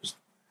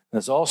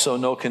 There's also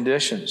no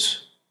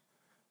conditions.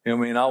 I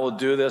will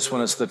do this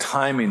when the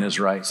timing is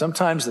right.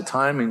 Sometimes the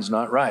timing's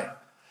not right.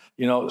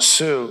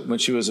 Sue, when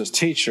she was a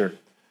teacher,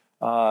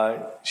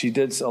 she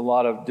did a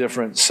lot of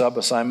different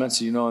sub-assignments.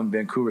 In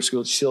Vancouver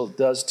School, she still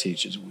does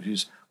teach. She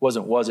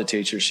was a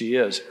teacher, she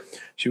is.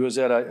 She was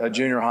at a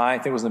junior high, I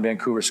think it was in the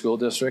Vancouver School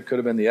District, could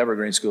have been the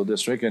Evergreen School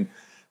District, and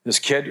this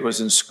kid was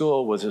in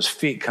school with his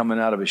feet coming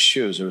out of his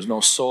shoes. There was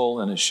no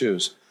sole in his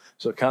shoes.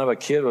 So kind of a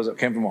kid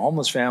came from a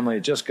homeless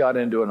family, just got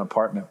into an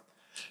apartment.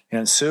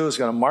 And Sue was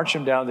going to march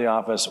him down to the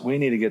office. We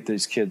need to get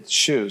these kids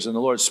shoes. And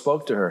the Lord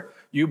spoke to her,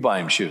 you buy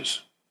him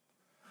shoes.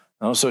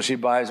 So she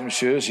buys him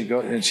shoes.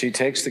 She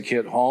takes the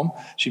kid home.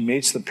 She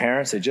meets the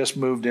parents. They just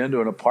moved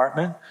into an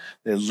apartment.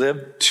 They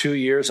lived 2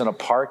 years in a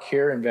park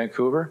here in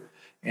Vancouver.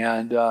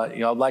 And,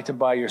 I'd like to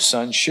buy your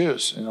son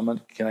shoes.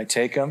 And can I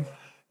take him?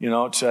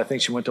 I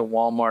think she went to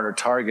Walmart or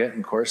Target.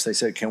 And of course, they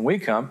said, can we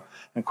come?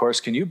 And of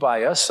course, can you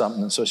buy us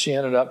something? And so she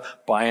ended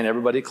up buying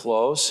everybody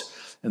clothes.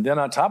 And then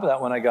on top of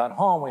that, when I got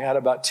home, we had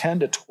about 10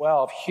 to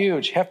 12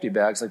 huge hefty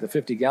bags, like the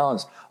 50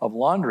 gallons of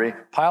laundry,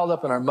 piled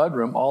up in our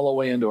mudroom all the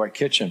way into our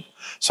kitchen.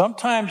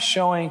 Sometimes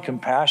showing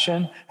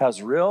compassion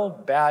has real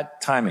bad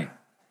timing.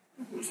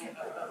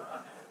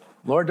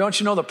 Lord, don't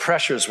you know the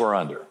pressures we're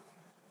under?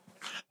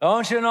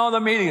 Don't you know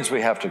the meetings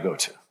we have to go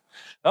to?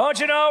 Don't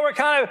you know, we're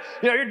kind of,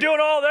 you're doing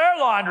all their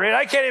laundry, and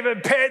I can't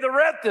even pay the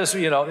rent this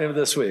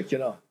week.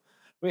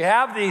 We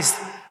have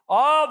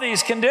all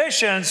these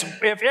conditions.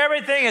 If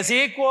everything is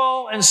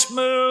equal and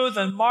smooth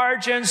and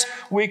margins,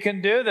 we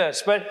can do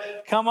this.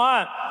 But come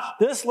on,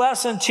 this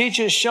lesson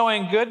teaches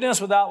showing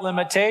goodness without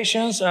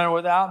limitations and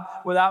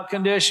without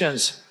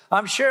conditions.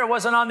 I'm sure it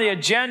wasn't on the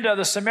agenda of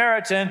the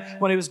Samaritan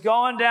when he was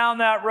going down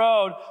that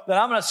road that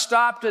I'm going to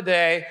stop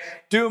today,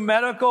 do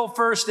medical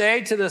first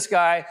aid to this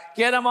guy,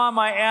 get him on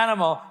my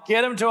animal,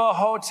 get him to a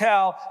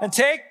hotel, and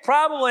take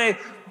probably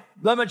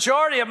the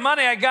majority of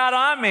money I got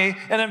on me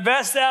and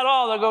invest that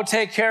all to go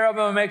take care of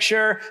him and make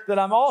sure that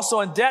I'm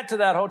also in debt to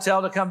that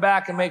hotel to come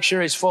back and make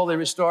sure he's fully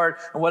restored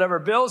and whatever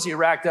bills he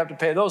racked up to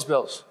pay those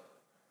bills.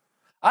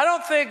 I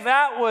don't think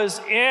that was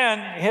in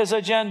his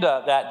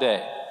agenda that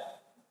day.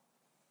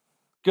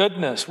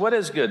 Goodness. What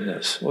is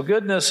goodness? Well,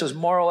 goodness is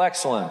moral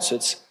excellence.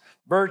 It's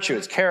virtue.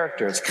 It's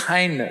character. It's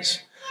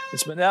kindness.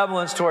 It's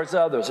benevolence towards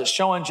others. It's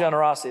showing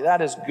generosity.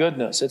 That is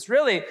goodness. It's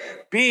really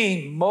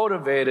being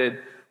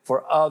motivated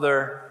for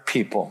other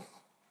people.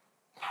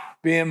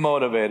 Being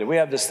motivated. We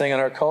have this thing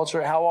in our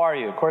culture. How are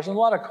you? Of course, in a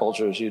lot of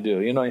cultures you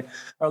do.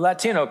 Our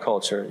Latino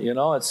culture,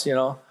 it's,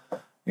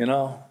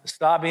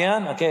 está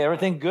bien? Okay,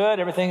 everything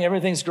good?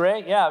 Everything's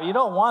great? Yeah, you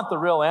don't want the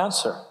real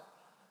answer.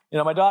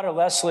 My daughter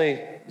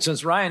Leslie,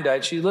 since Ryan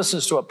died, she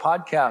listens to a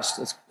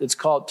podcast. It's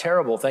called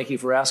Terrible, Thank You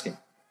for Asking.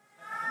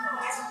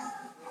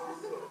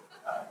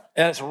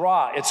 And it's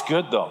raw. It's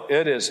good, though.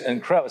 It is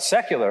incredible. It's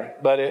secular,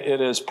 but it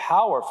is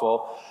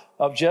powerful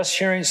of just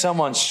hearing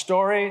someone's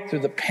story through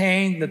the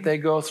pain that they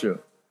go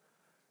through.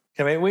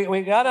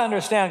 We got to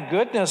understand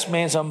goodness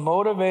means I'm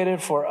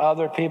motivated for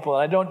other people.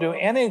 And I don't do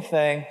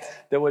anything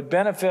that would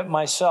benefit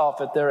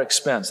myself at their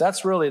expense.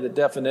 That's really the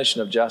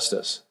definition of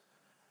justice.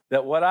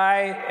 That what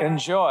I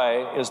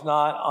enjoy is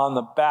not on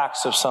the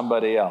backs of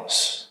somebody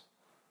else.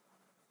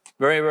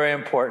 Very, very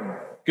important.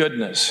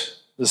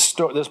 Goodness. This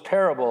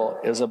parable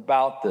is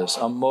about this.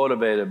 I'm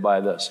motivated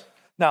by this.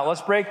 Now,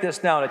 let's break this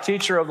down. A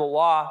teacher of the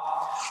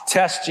law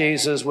tests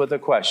Jesus with a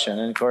question.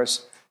 And, of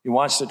course, he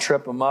wants to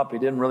trip him up. He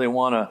didn't really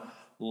want to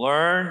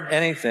learn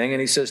anything. And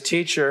he says,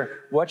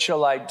 "Teacher, what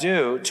shall I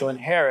do to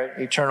inherit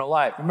eternal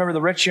life?" Remember,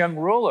 the rich young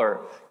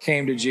ruler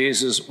came to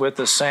Jesus with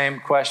the same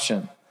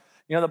question.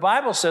 The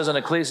Bible says in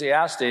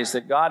Ecclesiastes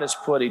that God has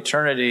put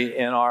eternity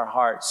in our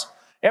hearts.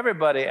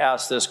 Everybody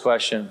asks this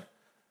question.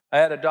 I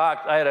had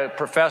a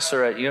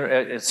professor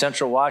at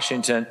Central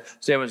Washington.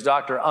 His name was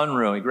Dr.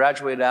 Unruh. He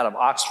graduated out of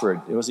Oxford.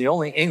 It was the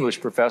only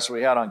English professor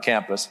we had on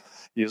campus.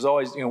 He was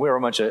always, we were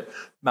a bunch of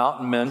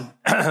mountain men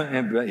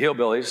and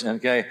hillbillies.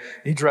 Okay,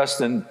 he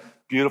dressed in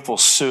beautiful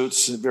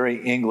suits,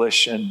 very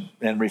English and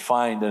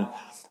refined. And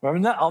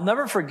I'll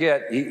never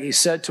forget, he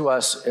said to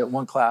us at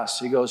one class,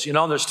 he goes,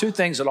 there's two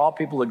things that all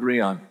people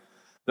agree on,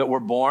 that we're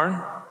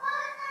born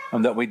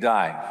and that we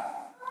die.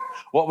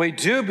 What we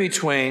do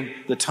between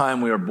the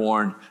time we are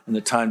born and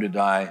the time to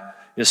die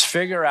is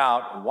figure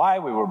out why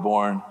we were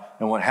born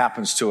and what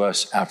happens to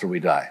us after we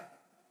die.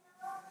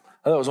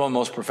 I thought it was one of the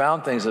most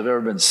profound things that have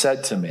ever been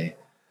said to me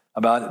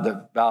about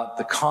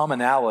the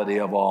commonality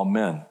of all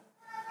men.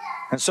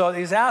 And so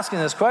he's asking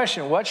this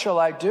question, what shall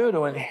I do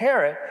to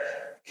inherit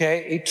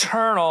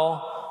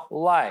eternal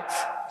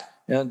life?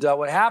 And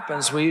what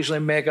happens, we usually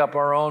make up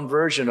our own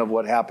version of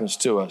what happens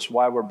to us,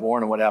 why we're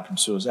born and what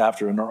happens to us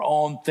after, in our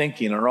own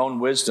thinking, our own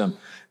wisdom,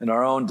 and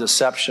our own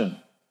deception.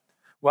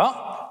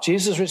 Well,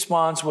 Jesus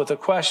responds with a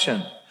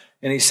question.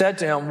 And he said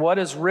to him, what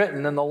is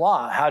written in the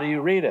law? How do you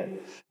read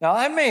it? Now,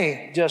 let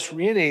me just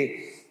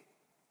really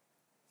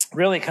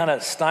kind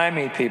of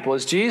stymie people.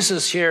 Is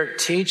Jesus here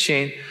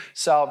teaching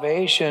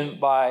salvation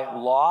by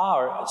law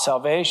or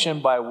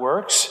salvation by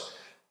works?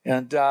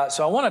 And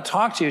so I want to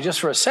talk to you just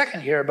for a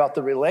second here about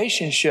the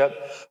relationship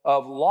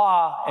of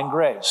law and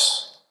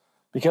grace,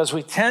 because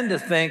we tend to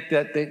think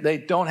that they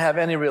don't have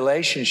any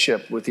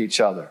relationship with each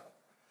other.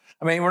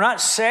 We're not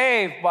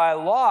saved by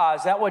law.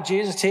 Is that what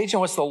Jesus is teaching?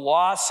 What's the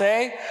law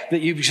say? That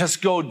you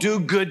just go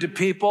do good to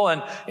people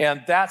and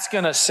that's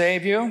going to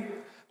save you?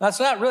 That's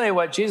not really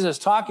what Jesus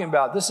is talking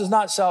about. This is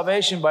not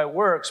salvation by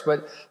works,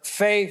 but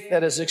faith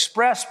that is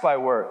expressed by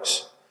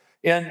works.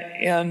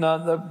 In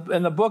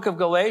the book of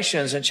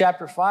Galatians, in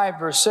chapter 5,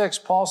 verse 6,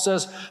 Paul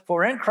says,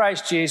 "For in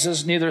Christ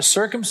Jesus, neither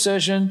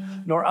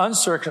circumcision nor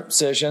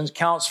uncircumcision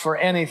counts for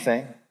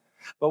anything.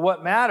 But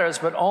what matters,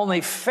 but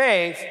only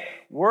faith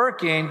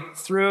working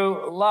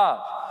through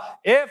love."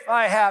 If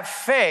I have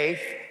faith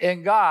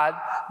in God,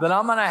 then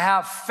I'm going to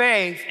have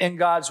faith in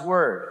God's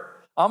word.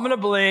 I'm going to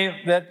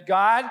believe that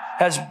God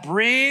has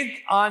breathed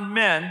on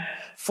men,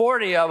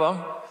 40 of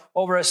them,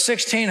 over a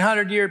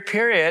 1,600-year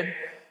period,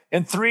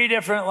 in 3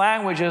 different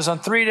languages on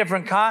 3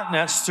 different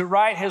continents to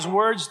write his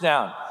words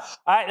down.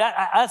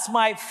 That's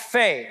my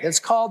faith. It's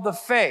called the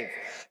faith.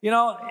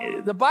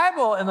 The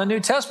Bible in the New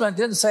Testament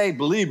didn't say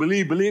believe,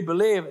 believe, believe,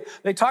 believe.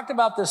 They talked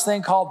about this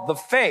thing called the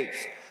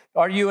faith.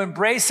 Are you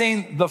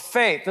embracing the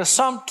faith? The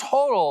sum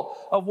total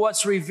of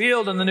what's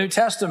revealed in the New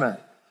Testament.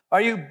 Are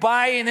you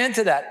buying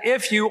into that?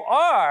 If you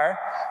are,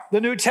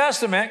 the New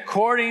Testament,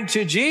 according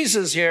to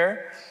Jesus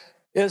here,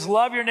 is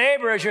love your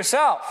neighbor as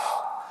yourself.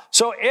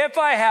 So if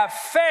I have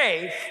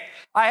faith,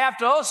 I have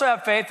to also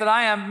have faith that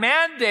I am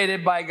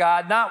mandated by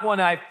God, not when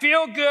I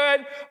feel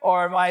good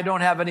or I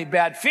don't have any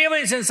bad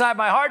feelings inside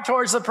my heart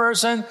towards the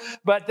person,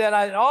 but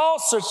that in all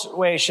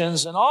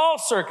situations, in all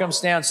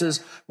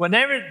circumstances,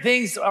 whenever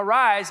things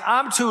arise,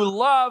 I'm to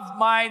love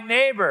my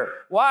neighbor.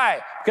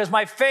 Why? Because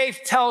my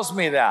faith tells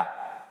me that.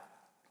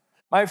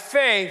 My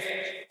faith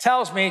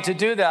tells me to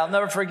do that. I'll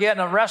never forget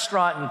in a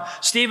restaurant in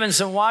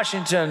Stevenson,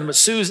 Washington with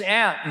Sue's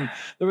aunt. And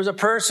there was a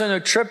person who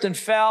tripped and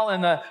fell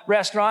in the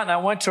restaurant, and I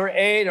went to her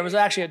aid. There was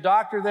actually a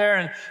doctor there,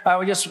 and I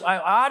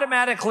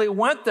automatically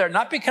went there,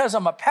 not because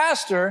I'm a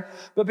pastor,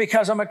 but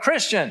because I'm a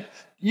Christian.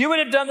 You would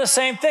have done the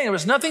same thing. There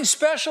was nothing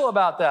special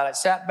about that. I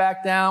sat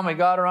back down. We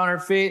got her on her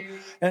feet,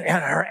 and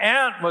her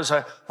aunt was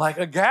like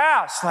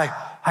aghast, like,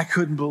 I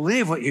couldn't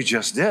believe what you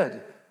just did.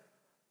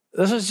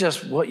 This is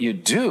just what you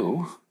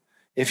do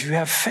if you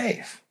have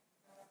faith.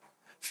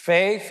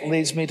 Faith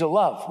leads me to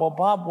love. Well,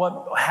 Bob,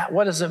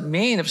 what does it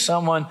mean if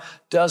someone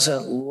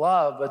doesn't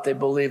love but they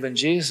believe in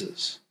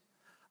Jesus?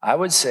 I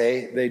would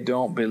say they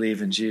don't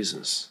believe in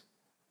Jesus.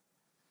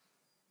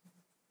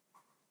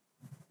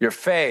 Your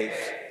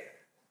faith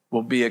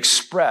will be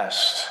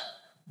expressed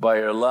by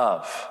your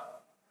love.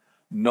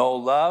 No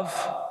love,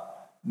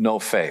 no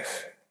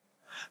faith.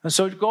 And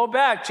so go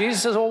back.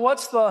 Jesus says, well,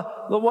 what's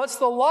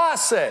the law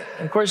say?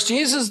 And of course,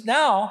 Jesus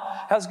now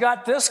has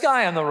got this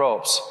guy on the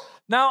ropes.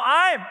 Now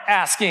I'm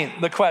asking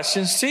the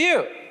questions to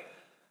you.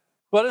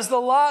 What does the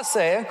law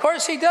say? And of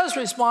course, he does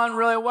respond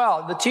really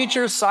well. The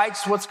teacher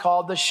cites what's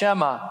called the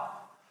Shema.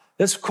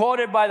 It's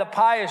quoted by the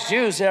pious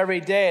Jews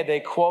every day. They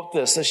quote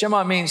this. The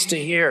Shema means to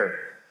hear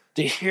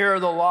the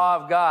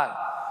law of God.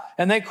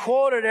 And they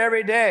quote it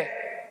every day.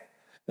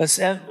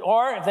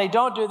 Or if they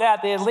don't do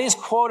that, they at least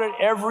quote it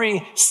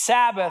every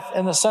Sabbath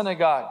in the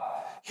synagogue.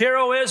 Hear,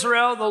 O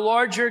Israel, the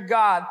Lord your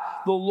God,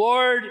 the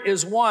Lord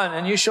is one,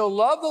 and you shall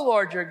love the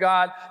Lord your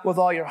God with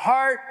all your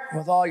heart,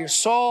 with all your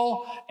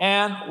soul,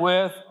 and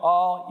with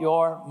all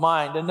your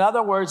mind. In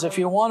other words, if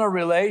you want a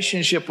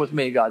relationship with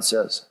me, God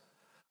says,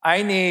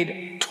 I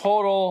need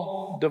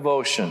total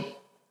devotion.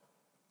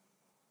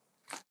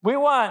 We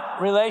want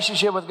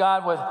relationship with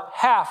God with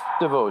half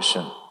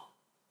devotion,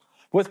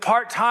 with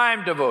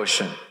part-time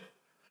devotion,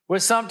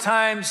 with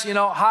sometimes,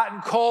 hot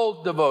and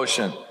cold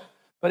devotion.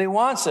 But he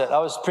wants it. I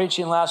was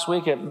preaching last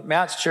week at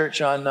Matt's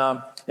church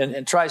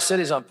in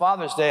Tri-Cities on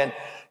Father's Day and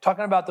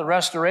talking about the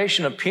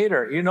restoration of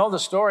Peter. You know the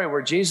story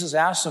where Jesus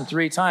asked him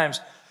 3 times,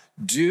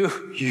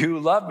 do you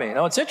love me?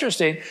 Now, it's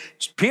interesting.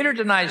 Peter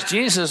denies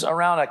Jesus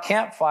around a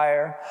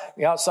campfire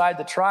outside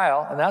the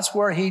trial, and that's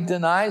where he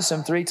denies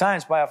him 3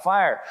 times by a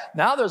fire.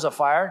 Now there's a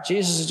fire.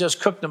 Jesus has just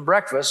cooked them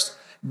breakfast,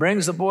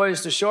 brings the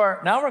boys to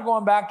shore. Now we're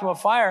going back to a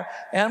fire,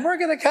 and we're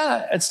going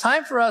to it's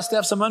time for us to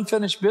have some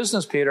unfinished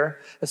business, Peter.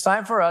 It's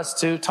time for us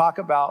to talk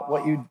about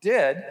what you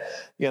did,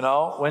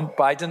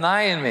 by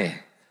denying me.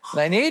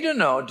 And I need to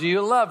know, do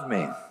you love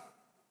me?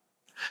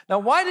 Now,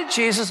 why did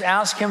Jesus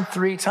ask him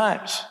 3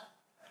 times?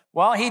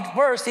 Well,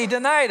 first he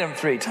denied him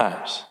 3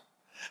 times.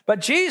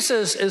 But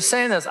Jesus is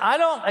saying this, I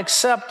don't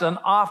accept an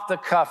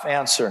off-the-cuff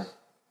answer.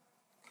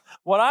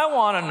 What I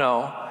want to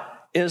know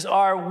is,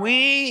 are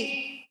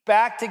we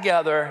back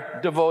together,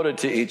 devoted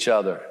to each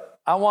other?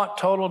 I want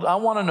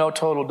to know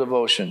total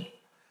devotion.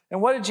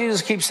 And what did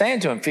Jesus keep saying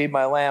to him? Feed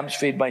my lambs,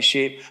 feed my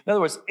sheep. In other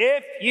words,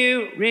 if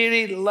you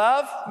really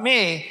love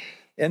me,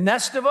 and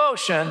that's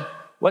devotion,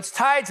 what's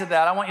tied to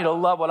that, I want you to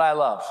love what I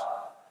love.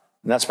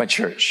 And that's my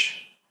church.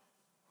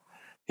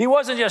 He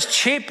wasn't just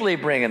cheaply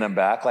bringing them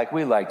back like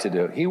we like to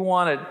do. He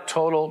wanted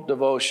total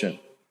devotion.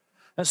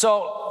 And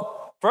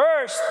so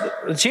first,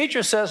 the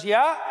teacher says,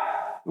 yeah,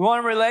 we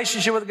want a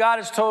relationship with God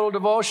is total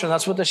devotion.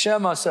 That's what the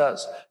Shema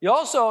says. He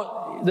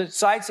also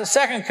cites a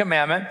second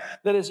commandment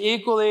that is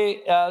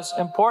equally as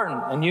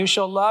important. And you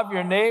shall love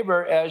your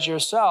neighbor as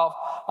yourself.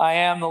 I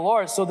am the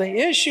Lord. So the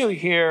issue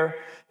here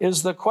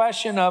is the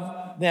question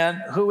of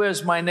then, who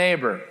is my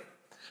neighbor?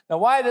 Now,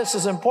 why this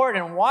is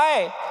important and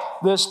why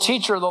this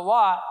teacher of the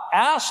law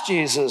asked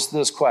Jesus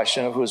this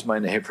question of who's my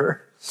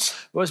neighbor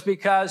was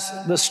because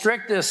the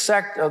strictest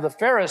sect of the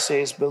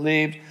Pharisees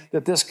believed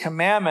that this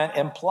commandment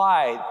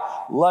implied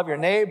love your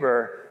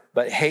neighbor,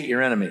 but hate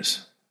your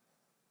enemies.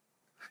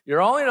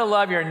 You're only to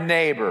love your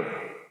neighbor.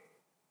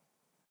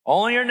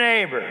 Only your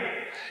neighbor.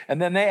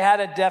 And then they had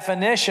a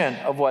definition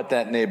of what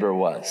that neighbor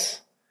was.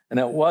 And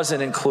it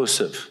wasn't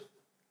inclusive.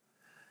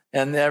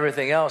 And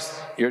everything else,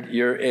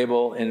 you're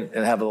able and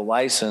have a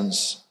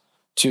license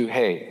to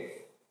hate.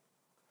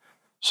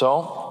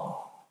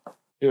 So,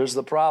 here's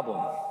the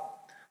problem.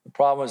 The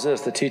problem is this.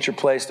 The teacher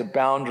placed a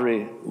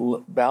boundary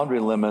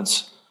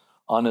limits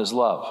on his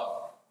love.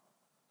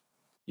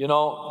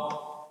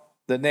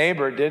 The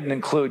neighbor didn't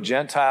include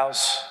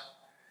Gentiles,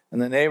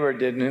 and the neighbor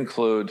didn't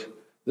include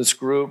this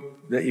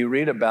group that you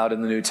read about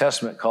in the New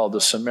Testament called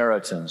the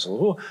Samaritans.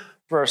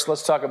 First,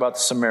 let's talk about the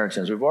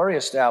Samaritans. We've already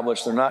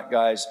established they're not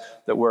guys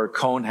that wear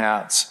cone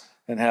hats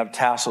and have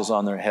tassels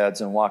on their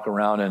heads and walk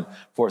around in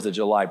 4th of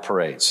July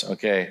parades,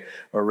 okay?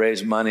 Or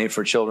raise money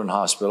for children's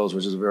hospitals,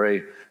 which is a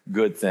very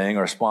good thing,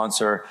 or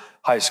sponsor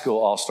high school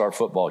all-star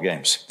football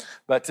games.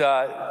 But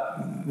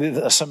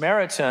the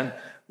Samaritan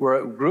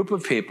were a group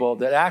of people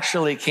that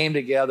actually came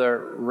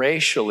together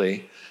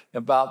racially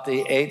about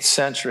the 8th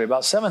century,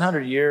 about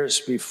 700 years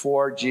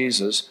before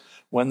Jesus.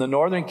 When the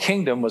northern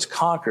kingdom was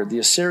conquered, the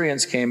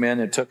Assyrians came in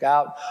and took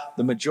out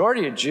the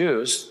majority of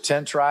Jews,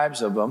 10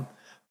 tribes of them,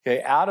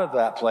 okay, out of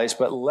that place,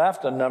 but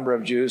left a number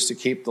of Jews to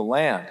keep the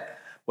land.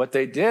 What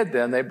they did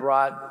then, they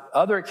brought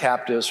other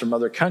captives from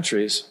other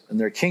countries in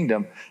their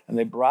kingdom, and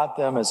they brought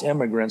them as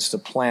immigrants to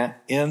plant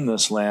in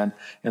this land,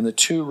 and the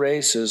two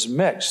races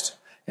mixed.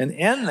 And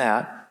in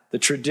that, the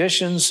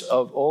traditions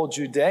of old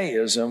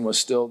Judaism was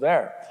still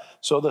there.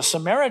 So the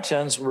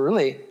Samaritans were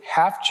really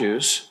half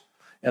Jews,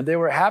 and they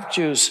were half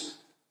Jews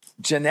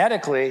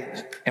genetically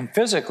and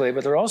physically,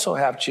 but they're also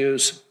half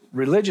Jews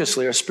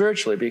religiously or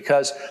spiritually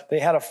because they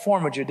had a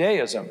form of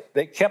Judaism.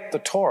 They kept the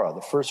Torah,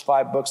 the first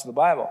 5 books of the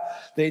Bible.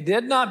 They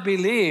did not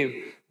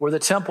believe where the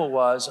temple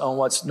was on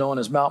what's known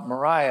as Mount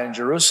Moriah in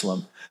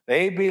Jerusalem.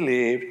 They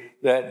believed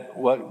that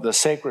what the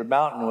sacred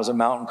mountain was a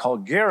mountain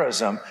called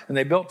Gerizim, and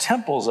they built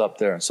temples up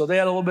there. So they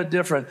had a little bit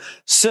different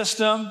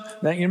system.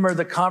 Now, you remember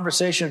the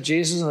conversation of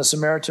Jesus and the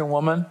Samaritan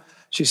woman?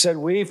 She said,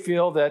 we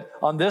feel that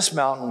on this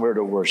mountain we're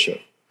to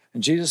worship.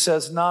 And Jesus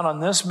says, not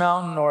on this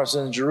mountain nor is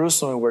in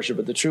Jerusalem we worship,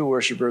 but the true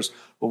worshipers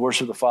will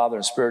worship the Father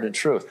in spirit and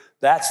truth.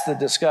 That's the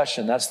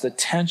discussion. That's the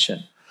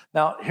tension.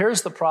 Now,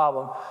 here's the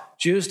problem.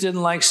 Jews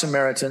didn't like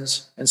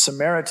Samaritans, and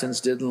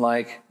Samaritans didn't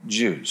like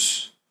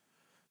Jews.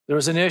 There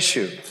was an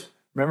issue.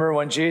 Remember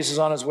when Jesus was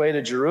on his way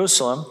to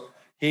Jerusalem,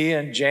 he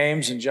and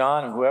James and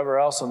John and whoever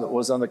else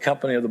was on the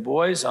company of the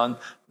boys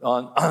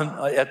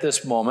at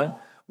this moment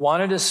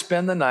wanted to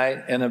spend the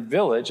night in a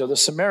village of the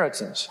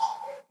Samaritans.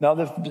 Now,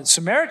 the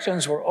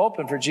Samaritans were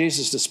open for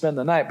Jesus to spend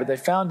the night, but they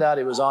found out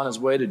he was on his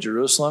way to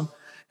Jerusalem,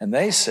 and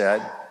they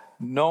said,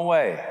 no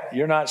way.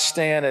 You're not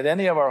staying at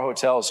any of our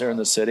hotels here in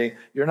the city.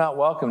 You're not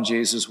welcome,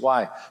 Jesus.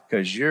 Why?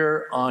 Because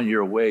you're on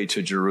your way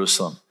to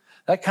Jerusalem.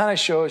 That kind of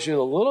shows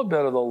you a little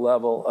bit of the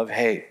level of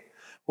hate.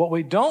 What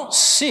we don't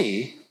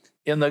see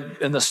in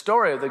the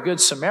story of the Good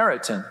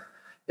Samaritan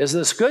is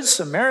this Good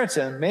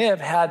Samaritan may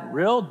have had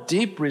real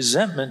deep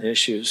resentment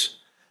issues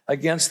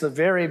against the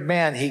very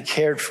man he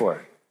cared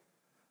for.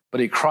 But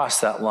he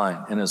crossed that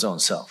line in his own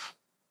self.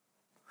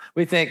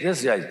 We think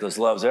this guy just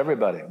loves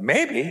everybody.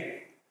 Maybe,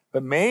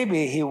 but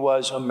maybe he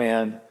was a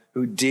man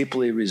who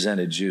deeply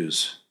resented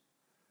Jews.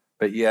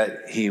 But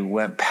yet he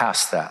went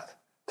past that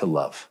to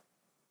love.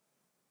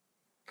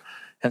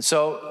 And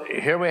so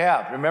here we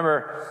have,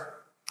 remember,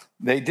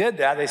 they did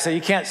that. They say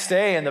you can't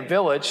stay in the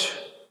village.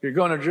 You're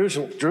going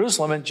to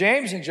Jerusalem. And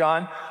James and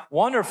John,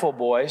 wonderful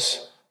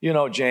boys, you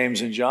know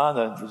James and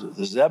John,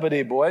 the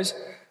Zebedee boys,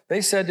 they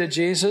said to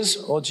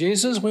Jesus, well,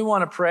 Jesus, we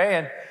want to pray,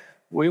 and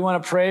we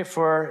want to pray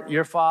for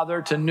your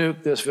father to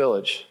nuke this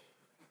village.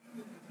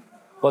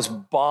 Let's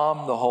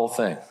bomb the whole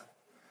thing.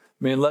 I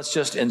mean, let's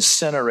just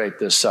incinerate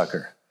this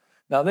sucker.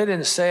 Now, they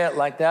didn't say it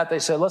like that. They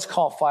said, let's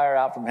call fire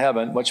out from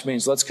heaven, which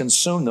means let's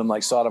consume them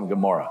like Sodom and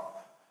Gomorrah.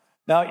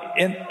 Now,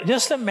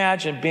 just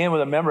imagine being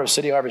with a member of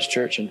City Harvest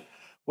Church, and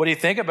what do you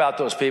think about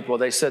those people?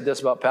 They said this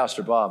about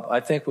Pastor Bob.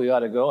 I think we ought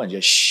to go and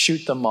just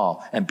shoot them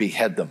all and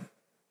behead them.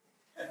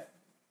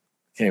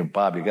 Okay,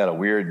 Bob, you got a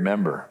weird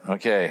member,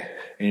 okay,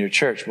 in your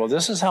church. Well,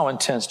 this is how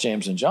intense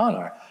James and John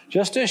are.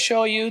 Just to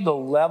show you the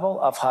level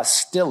of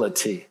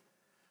hostility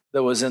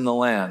that was in the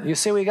land. You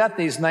see, we got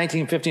these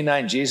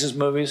 1959 Jesus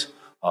movies.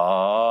 They're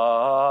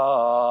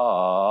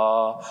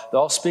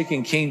all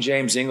speaking King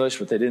James English,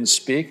 but they didn't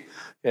speak.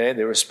 Okay,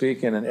 they were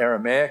speaking in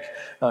Aramaic,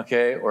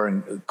 okay, or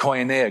in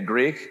Koine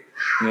Greek.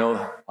 You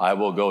know, I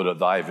will go to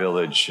thy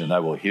village and I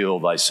will heal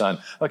thy son.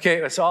 Okay,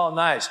 it's all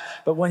nice.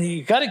 But when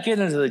you got to get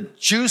into the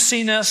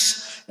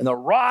juiciness and the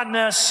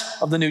rawness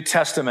of the New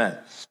Testament,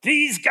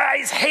 these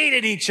guys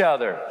hated each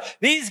other.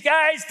 These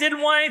guys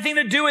didn't want anything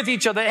to do with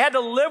each other. They had to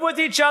live with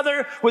each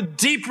other with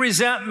deep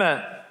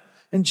resentment.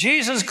 And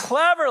Jesus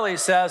cleverly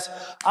says,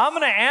 I'm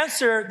going to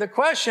answer the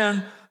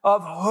question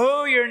of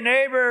who your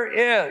neighbor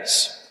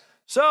is.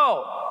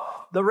 So,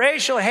 the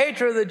racial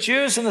hatred of the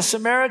Jews and the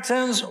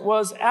Samaritans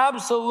was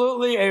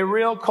absolutely a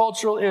real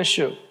cultural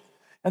issue.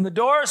 And the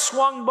door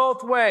swung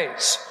both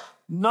ways.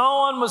 No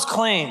one was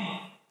clean.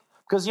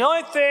 Because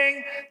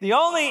the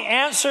only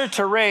answer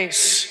to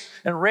race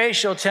and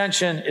racial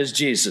tension is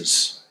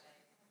Jesus.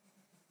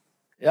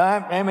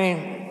 Yeah, I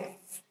mean,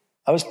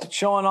 I was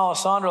showing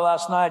Alessandro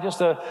last night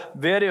just a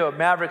video of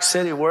Maverick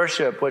City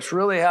Worship, which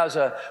really has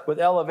with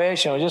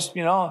elevation. It was just,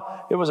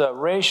 it was a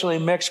racially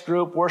mixed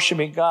group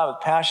worshiping God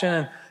with passion.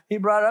 And he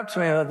brought it up to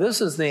me,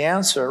 this is the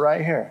answer right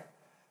here.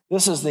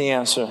 This is the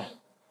answer.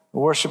 The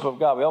worship of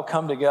God. We all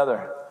come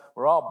together.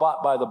 We're all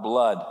bought by the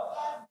blood.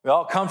 We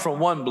all come from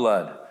one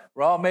blood.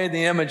 We're all made in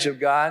the image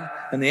of God,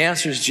 and the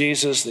answer is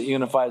Jesus that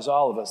unifies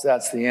all of us.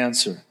 That's the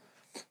answer.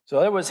 So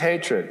there was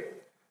hatred.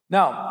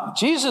 Now,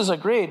 Jesus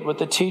agreed with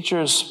the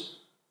teachers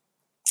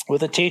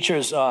with the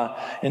teacher's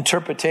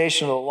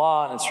interpretation of the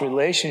law and its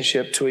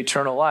relationship to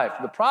eternal life.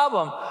 The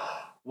problem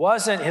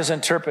wasn't his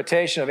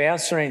interpretation of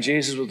answering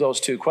Jesus with those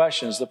two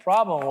questions. The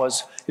problem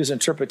was his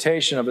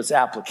interpretation of its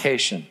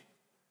application.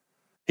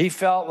 He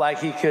felt like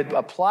he could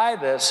apply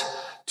this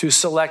to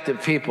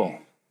selective people.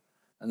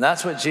 And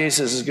that's what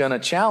Jesus is going to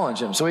challenge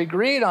him. So he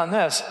agreed on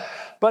this.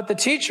 But the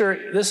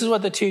teacher, this is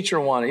what the teacher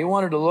wanted. He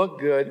wanted to look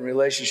good in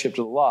relationship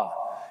to the law.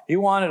 He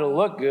wanted to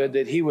look good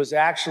that he was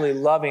actually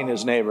loving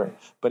his neighbor.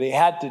 But he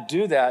had to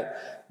do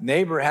that.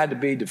 Neighbor had to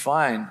be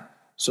defined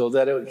so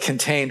that it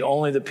contained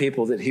only the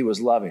people that he was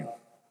loving.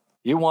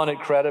 He wanted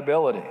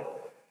credibility,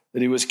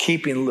 that he was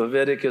keeping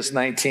Leviticus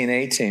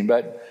 19:18.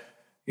 But,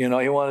 he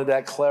wanted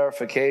that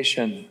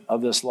clarification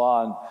of this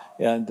law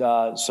and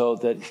so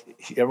that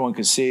everyone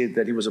could see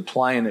that he was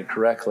applying it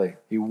correctly.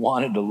 He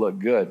wanted to look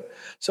good.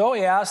 So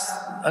he asked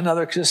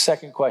his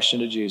second question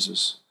to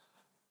Jesus.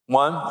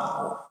 1,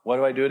 what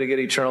do I do to get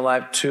eternal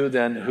life? 2,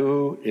 then,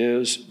 who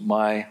is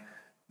my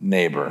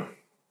neighbor?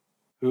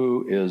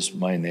 Who is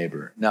my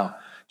neighbor? Now,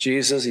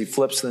 Jesus, he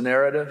flips the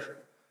narrative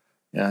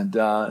and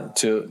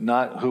to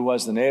not who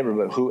was the neighbor,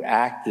 but who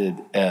acted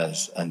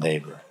as a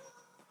neighbor.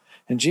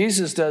 And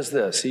Jesus does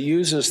this. He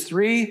uses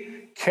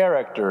 3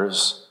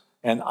 characters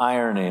and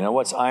irony. Now,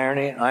 what's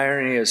irony?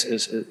 Irony is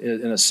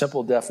in a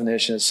simple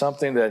definition, it's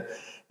something that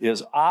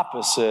is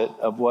opposite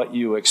of what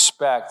you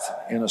expect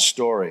in a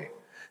story.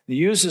 He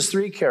uses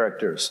 3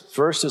 characters.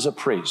 First is a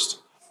priest.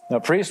 Now,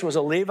 a priest was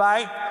a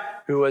Levite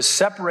who was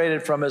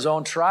separated from his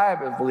own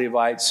tribe of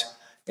Levites,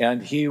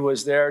 and he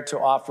was there to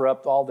offer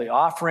up all the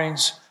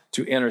offerings,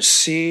 to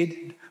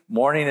intercede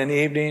morning and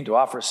evening, to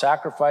offer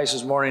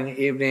sacrifices morning and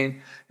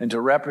evening, and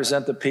to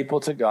represent the people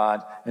to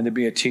God and to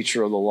be a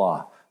teacher of the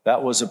law.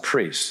 That was a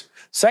priest.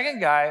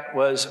 Second guy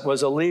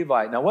was a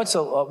Levite. Now, what's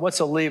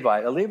a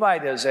Levite? A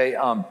Levite is it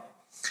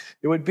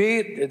would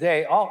be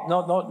today.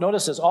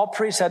 Notice this: all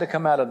priests had to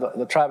come out of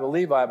the tribe of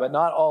Levi, but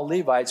not all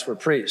Levites were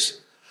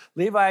priests.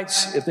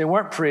 Levites, if they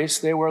weren't priests,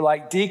 they were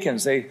like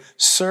deacons. They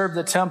served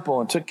the temple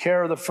and took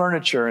care of the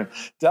furniture and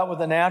dealt with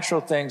the natural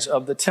things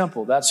of the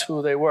temple. That's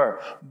who they were.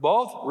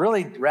 Both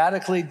really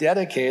radically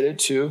dedicated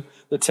to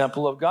the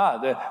temple of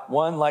God. The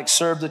one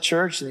served the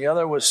church, and the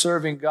other was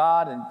serving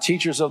God and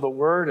teachers of the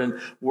word and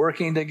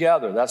working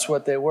together. That's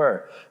what they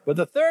were. But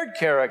the third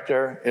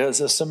character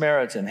is a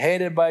Samaritan,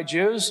 hated by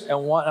Jews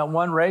and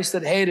one race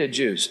that hated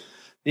Jews.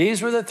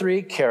 These were the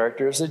 3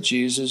 characters that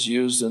Jesus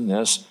used in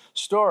this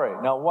story.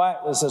 Now,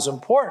 what is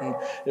important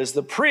is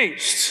the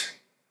priest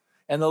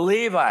and the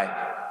Levite,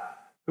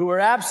 who were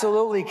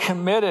absolutely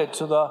committed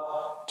to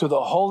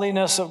the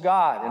holiness of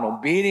God and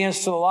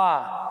obedience to the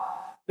law.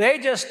 They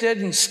just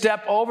didn't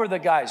step over the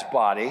guy's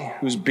body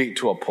who's beat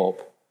to a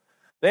pulp.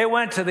 They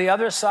went to the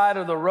other side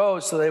of the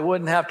road so they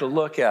wouldn't have to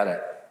look at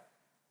it.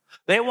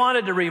 They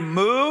wanted to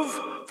remove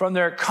from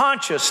their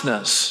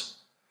consciousness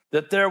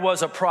that there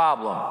was a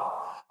problem.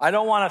 I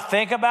don't want to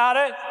think about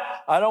it.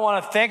 I don't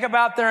want to think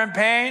about they're in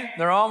pain.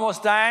 They're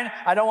almost dying.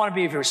 I don't want to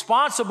be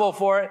responsible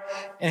for it.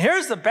 And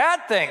here's the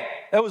bad thing.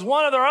 It was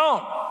one of their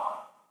own.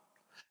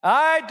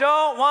 I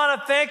don't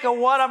want to think of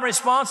what I'm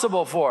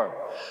responsible for.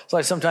 It's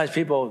like sometimes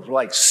people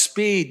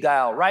speed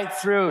dial right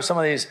through some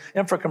of these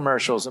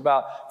infomercials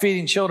about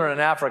feeding children in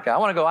Africa.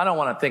 I don't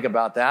want to think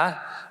about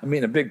that. I'm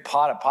eating a big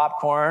pot of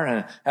popcorn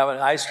and having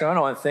ice cream. I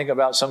don't want to think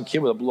about some kid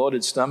with a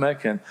bloated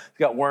stomach and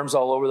got worms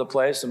all over the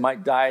place and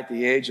might die at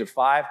the age of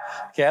 5.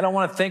 Okay, I don't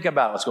want to think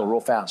about it. Let's go real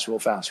fast, real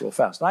fast, real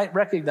fast. And I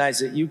recognize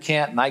that you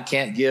can't and I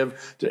can't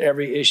give to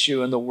every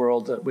issue in the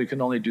world, that we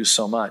can only do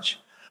so much.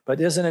 But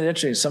isn't it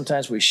interesting?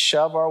 Sometimes we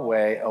shove our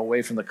way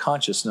away from the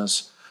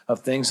consciousness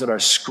of things that are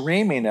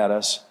screaming at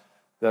us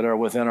that are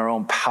within our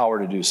own power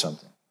to do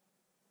something.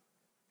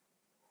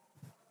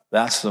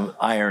 That's the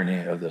irony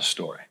of this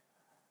story.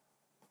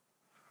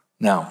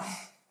 Now,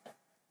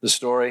 the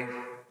story,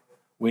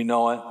 we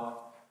know it.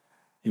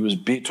 He was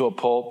beat to a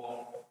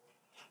pulp.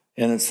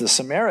 And it's the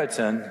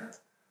Samaritan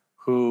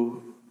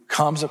who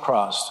comes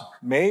across.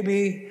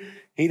 Maybe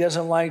he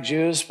doesn't like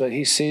Jews, but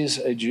he sees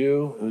a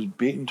Jew who's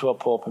beaten to a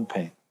pulp in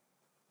pain.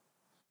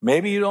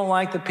 Maybe you don't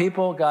like the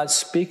people. God's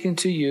speaking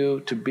to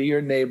you to be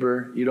your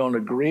neighbor. You don't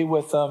agree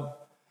with them.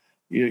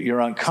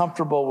 You're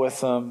uncomfortable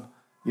with them.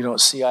 You don't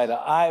see eye to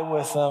eye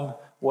with them.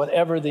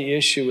 Whatever the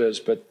issue is,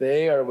 but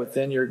they are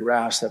within your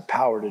grasp, that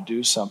power to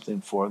do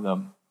something for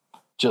them,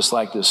 just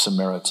like this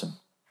Samaritan.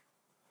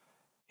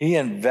 He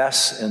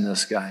invests in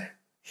this guy.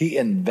 He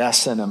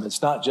invests in him.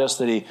 It's not just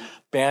that he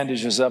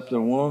bandages up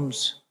the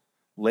wounds,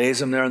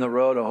 lays him there on the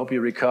road. I hope you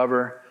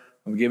recover.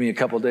 I'm giving you a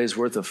couple of days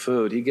worth of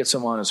food. He gets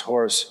him on his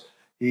horse.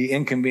 He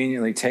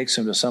inconveniently takes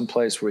him to some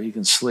place where he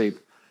can sleep.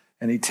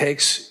 And he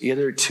takes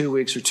either 2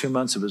 weeks or 2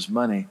 months of his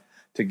money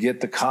to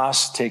get the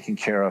costs taken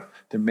care of,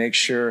 to make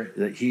sure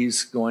that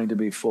he's going to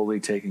be fully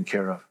taken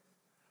care of,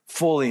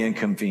 fully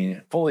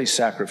inconvenient, fully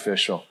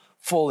sacrificial,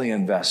 fully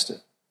invested.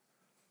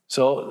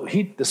 So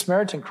the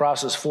Samaritan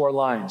crosses 4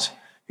 lines.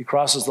 He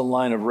crosses the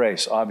line of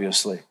race,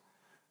 obviously.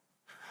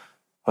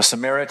 A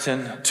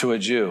Samaritan to a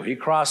Jew. He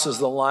crosses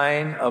the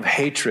line of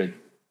hatred.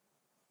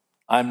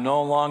 I'm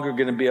no longer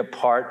going to be a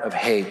part of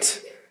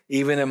hate,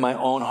 even in my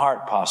own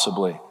heart,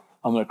 possibly.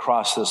 I'm going to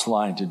cross this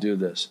line to do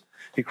this.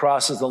 He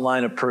crosses the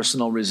line of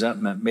personal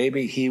resentment.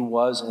 Maybe he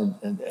was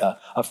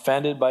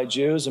offended by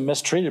Jews and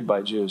mistreated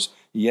by Jews,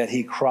 yet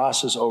he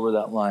crosses over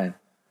that line.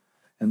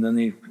 And then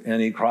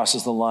he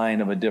crosses the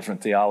line of a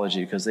different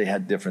theology because they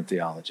had different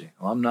theology.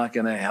 Well, I'm not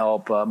going to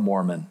help a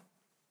Mormon.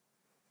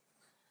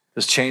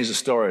 Just change the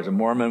story. It's a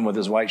Mormon with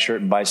his white shirt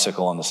and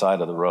bicycle on the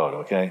side of the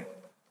road, okay?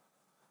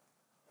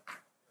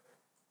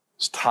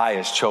 His tie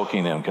is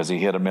choking him because he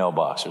hit a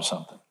mailbox or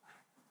something.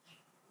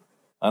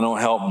 I don't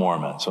help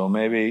Mormons, so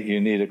maybe you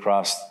need to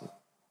cross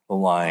the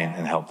line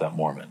and help that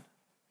Mormon.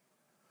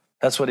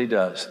 That's what he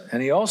does.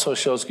 And he also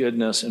shows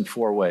goodness in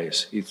 4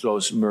 ways. He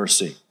shows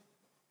mercy.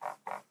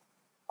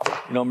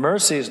 You know,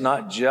 mercy is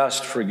not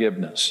just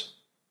forgiveness.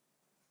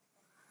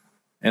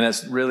 And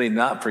it's really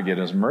not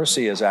forgiveness.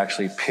 Mercy is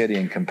actually pity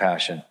and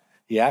compassion.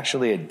 He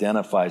actually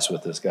identifies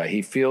with this guy.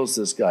 He feels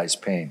this guy's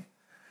pain.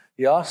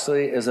 He also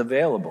is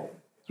available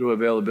through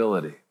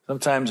availability.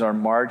 Sometimes our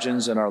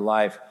margins in our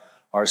life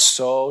are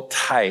so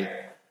tight,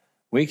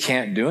 we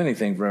can't do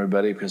anything for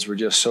everybody because we're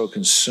just so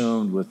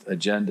consumed with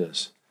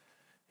agendas.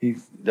 He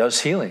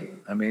does healing.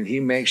 I mean, he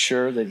makes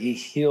sure that he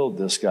healed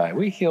this guy.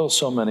 We heal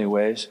so many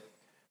ways.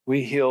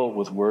 We heal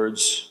with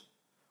words.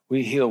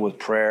 We heal with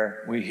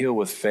prayer. We heal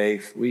with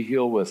faith. We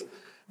heal with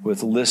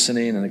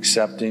listening and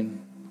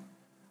accepting.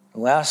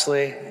 And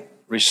lastly,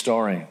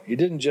 restoring. He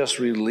didn't just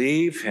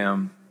relieve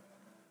him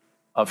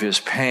of his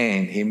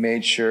pain. He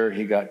made sure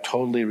he got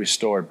totally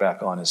restored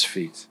back on his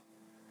feet.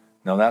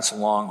 Now that's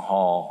long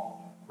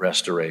haul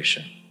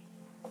restoration.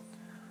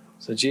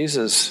 So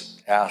Jesus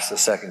asked the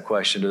second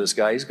question to this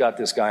guy. He's got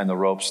this guy in the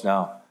ropes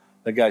now.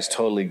 The guy's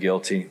totally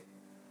guilty,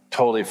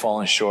 totally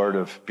fallen short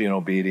of being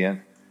obedient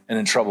and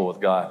in trouble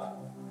with God.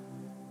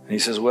 And he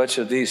says, which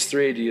of these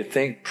 3 do you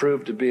think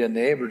proved to be a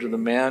neighbor to the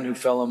man who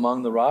fell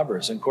among the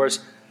robbers? And of course,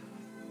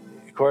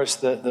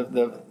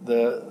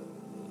 the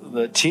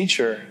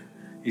teacher,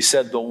 he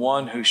said, the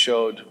one who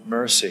showed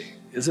mercy.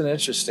 Isn't it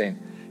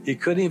interesting? He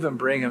couldn't even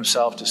bring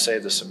himself to say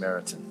the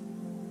Samaritan,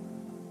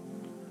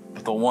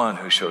 but the one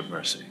who showed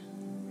mercy.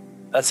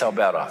 That's how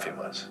bad off he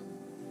was.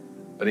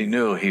 But he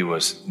knew he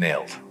was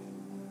nailed.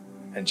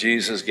 And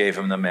Jesus gave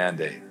him the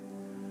mandate.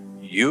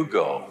 You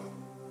go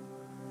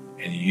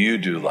and you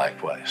do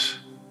likewise.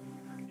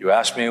 You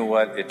ask me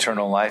what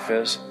eternal life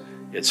is?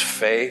 It's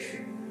faith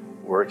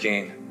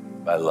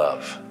working by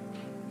love.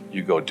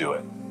 You go do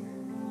it.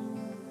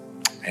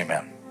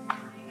 Amen.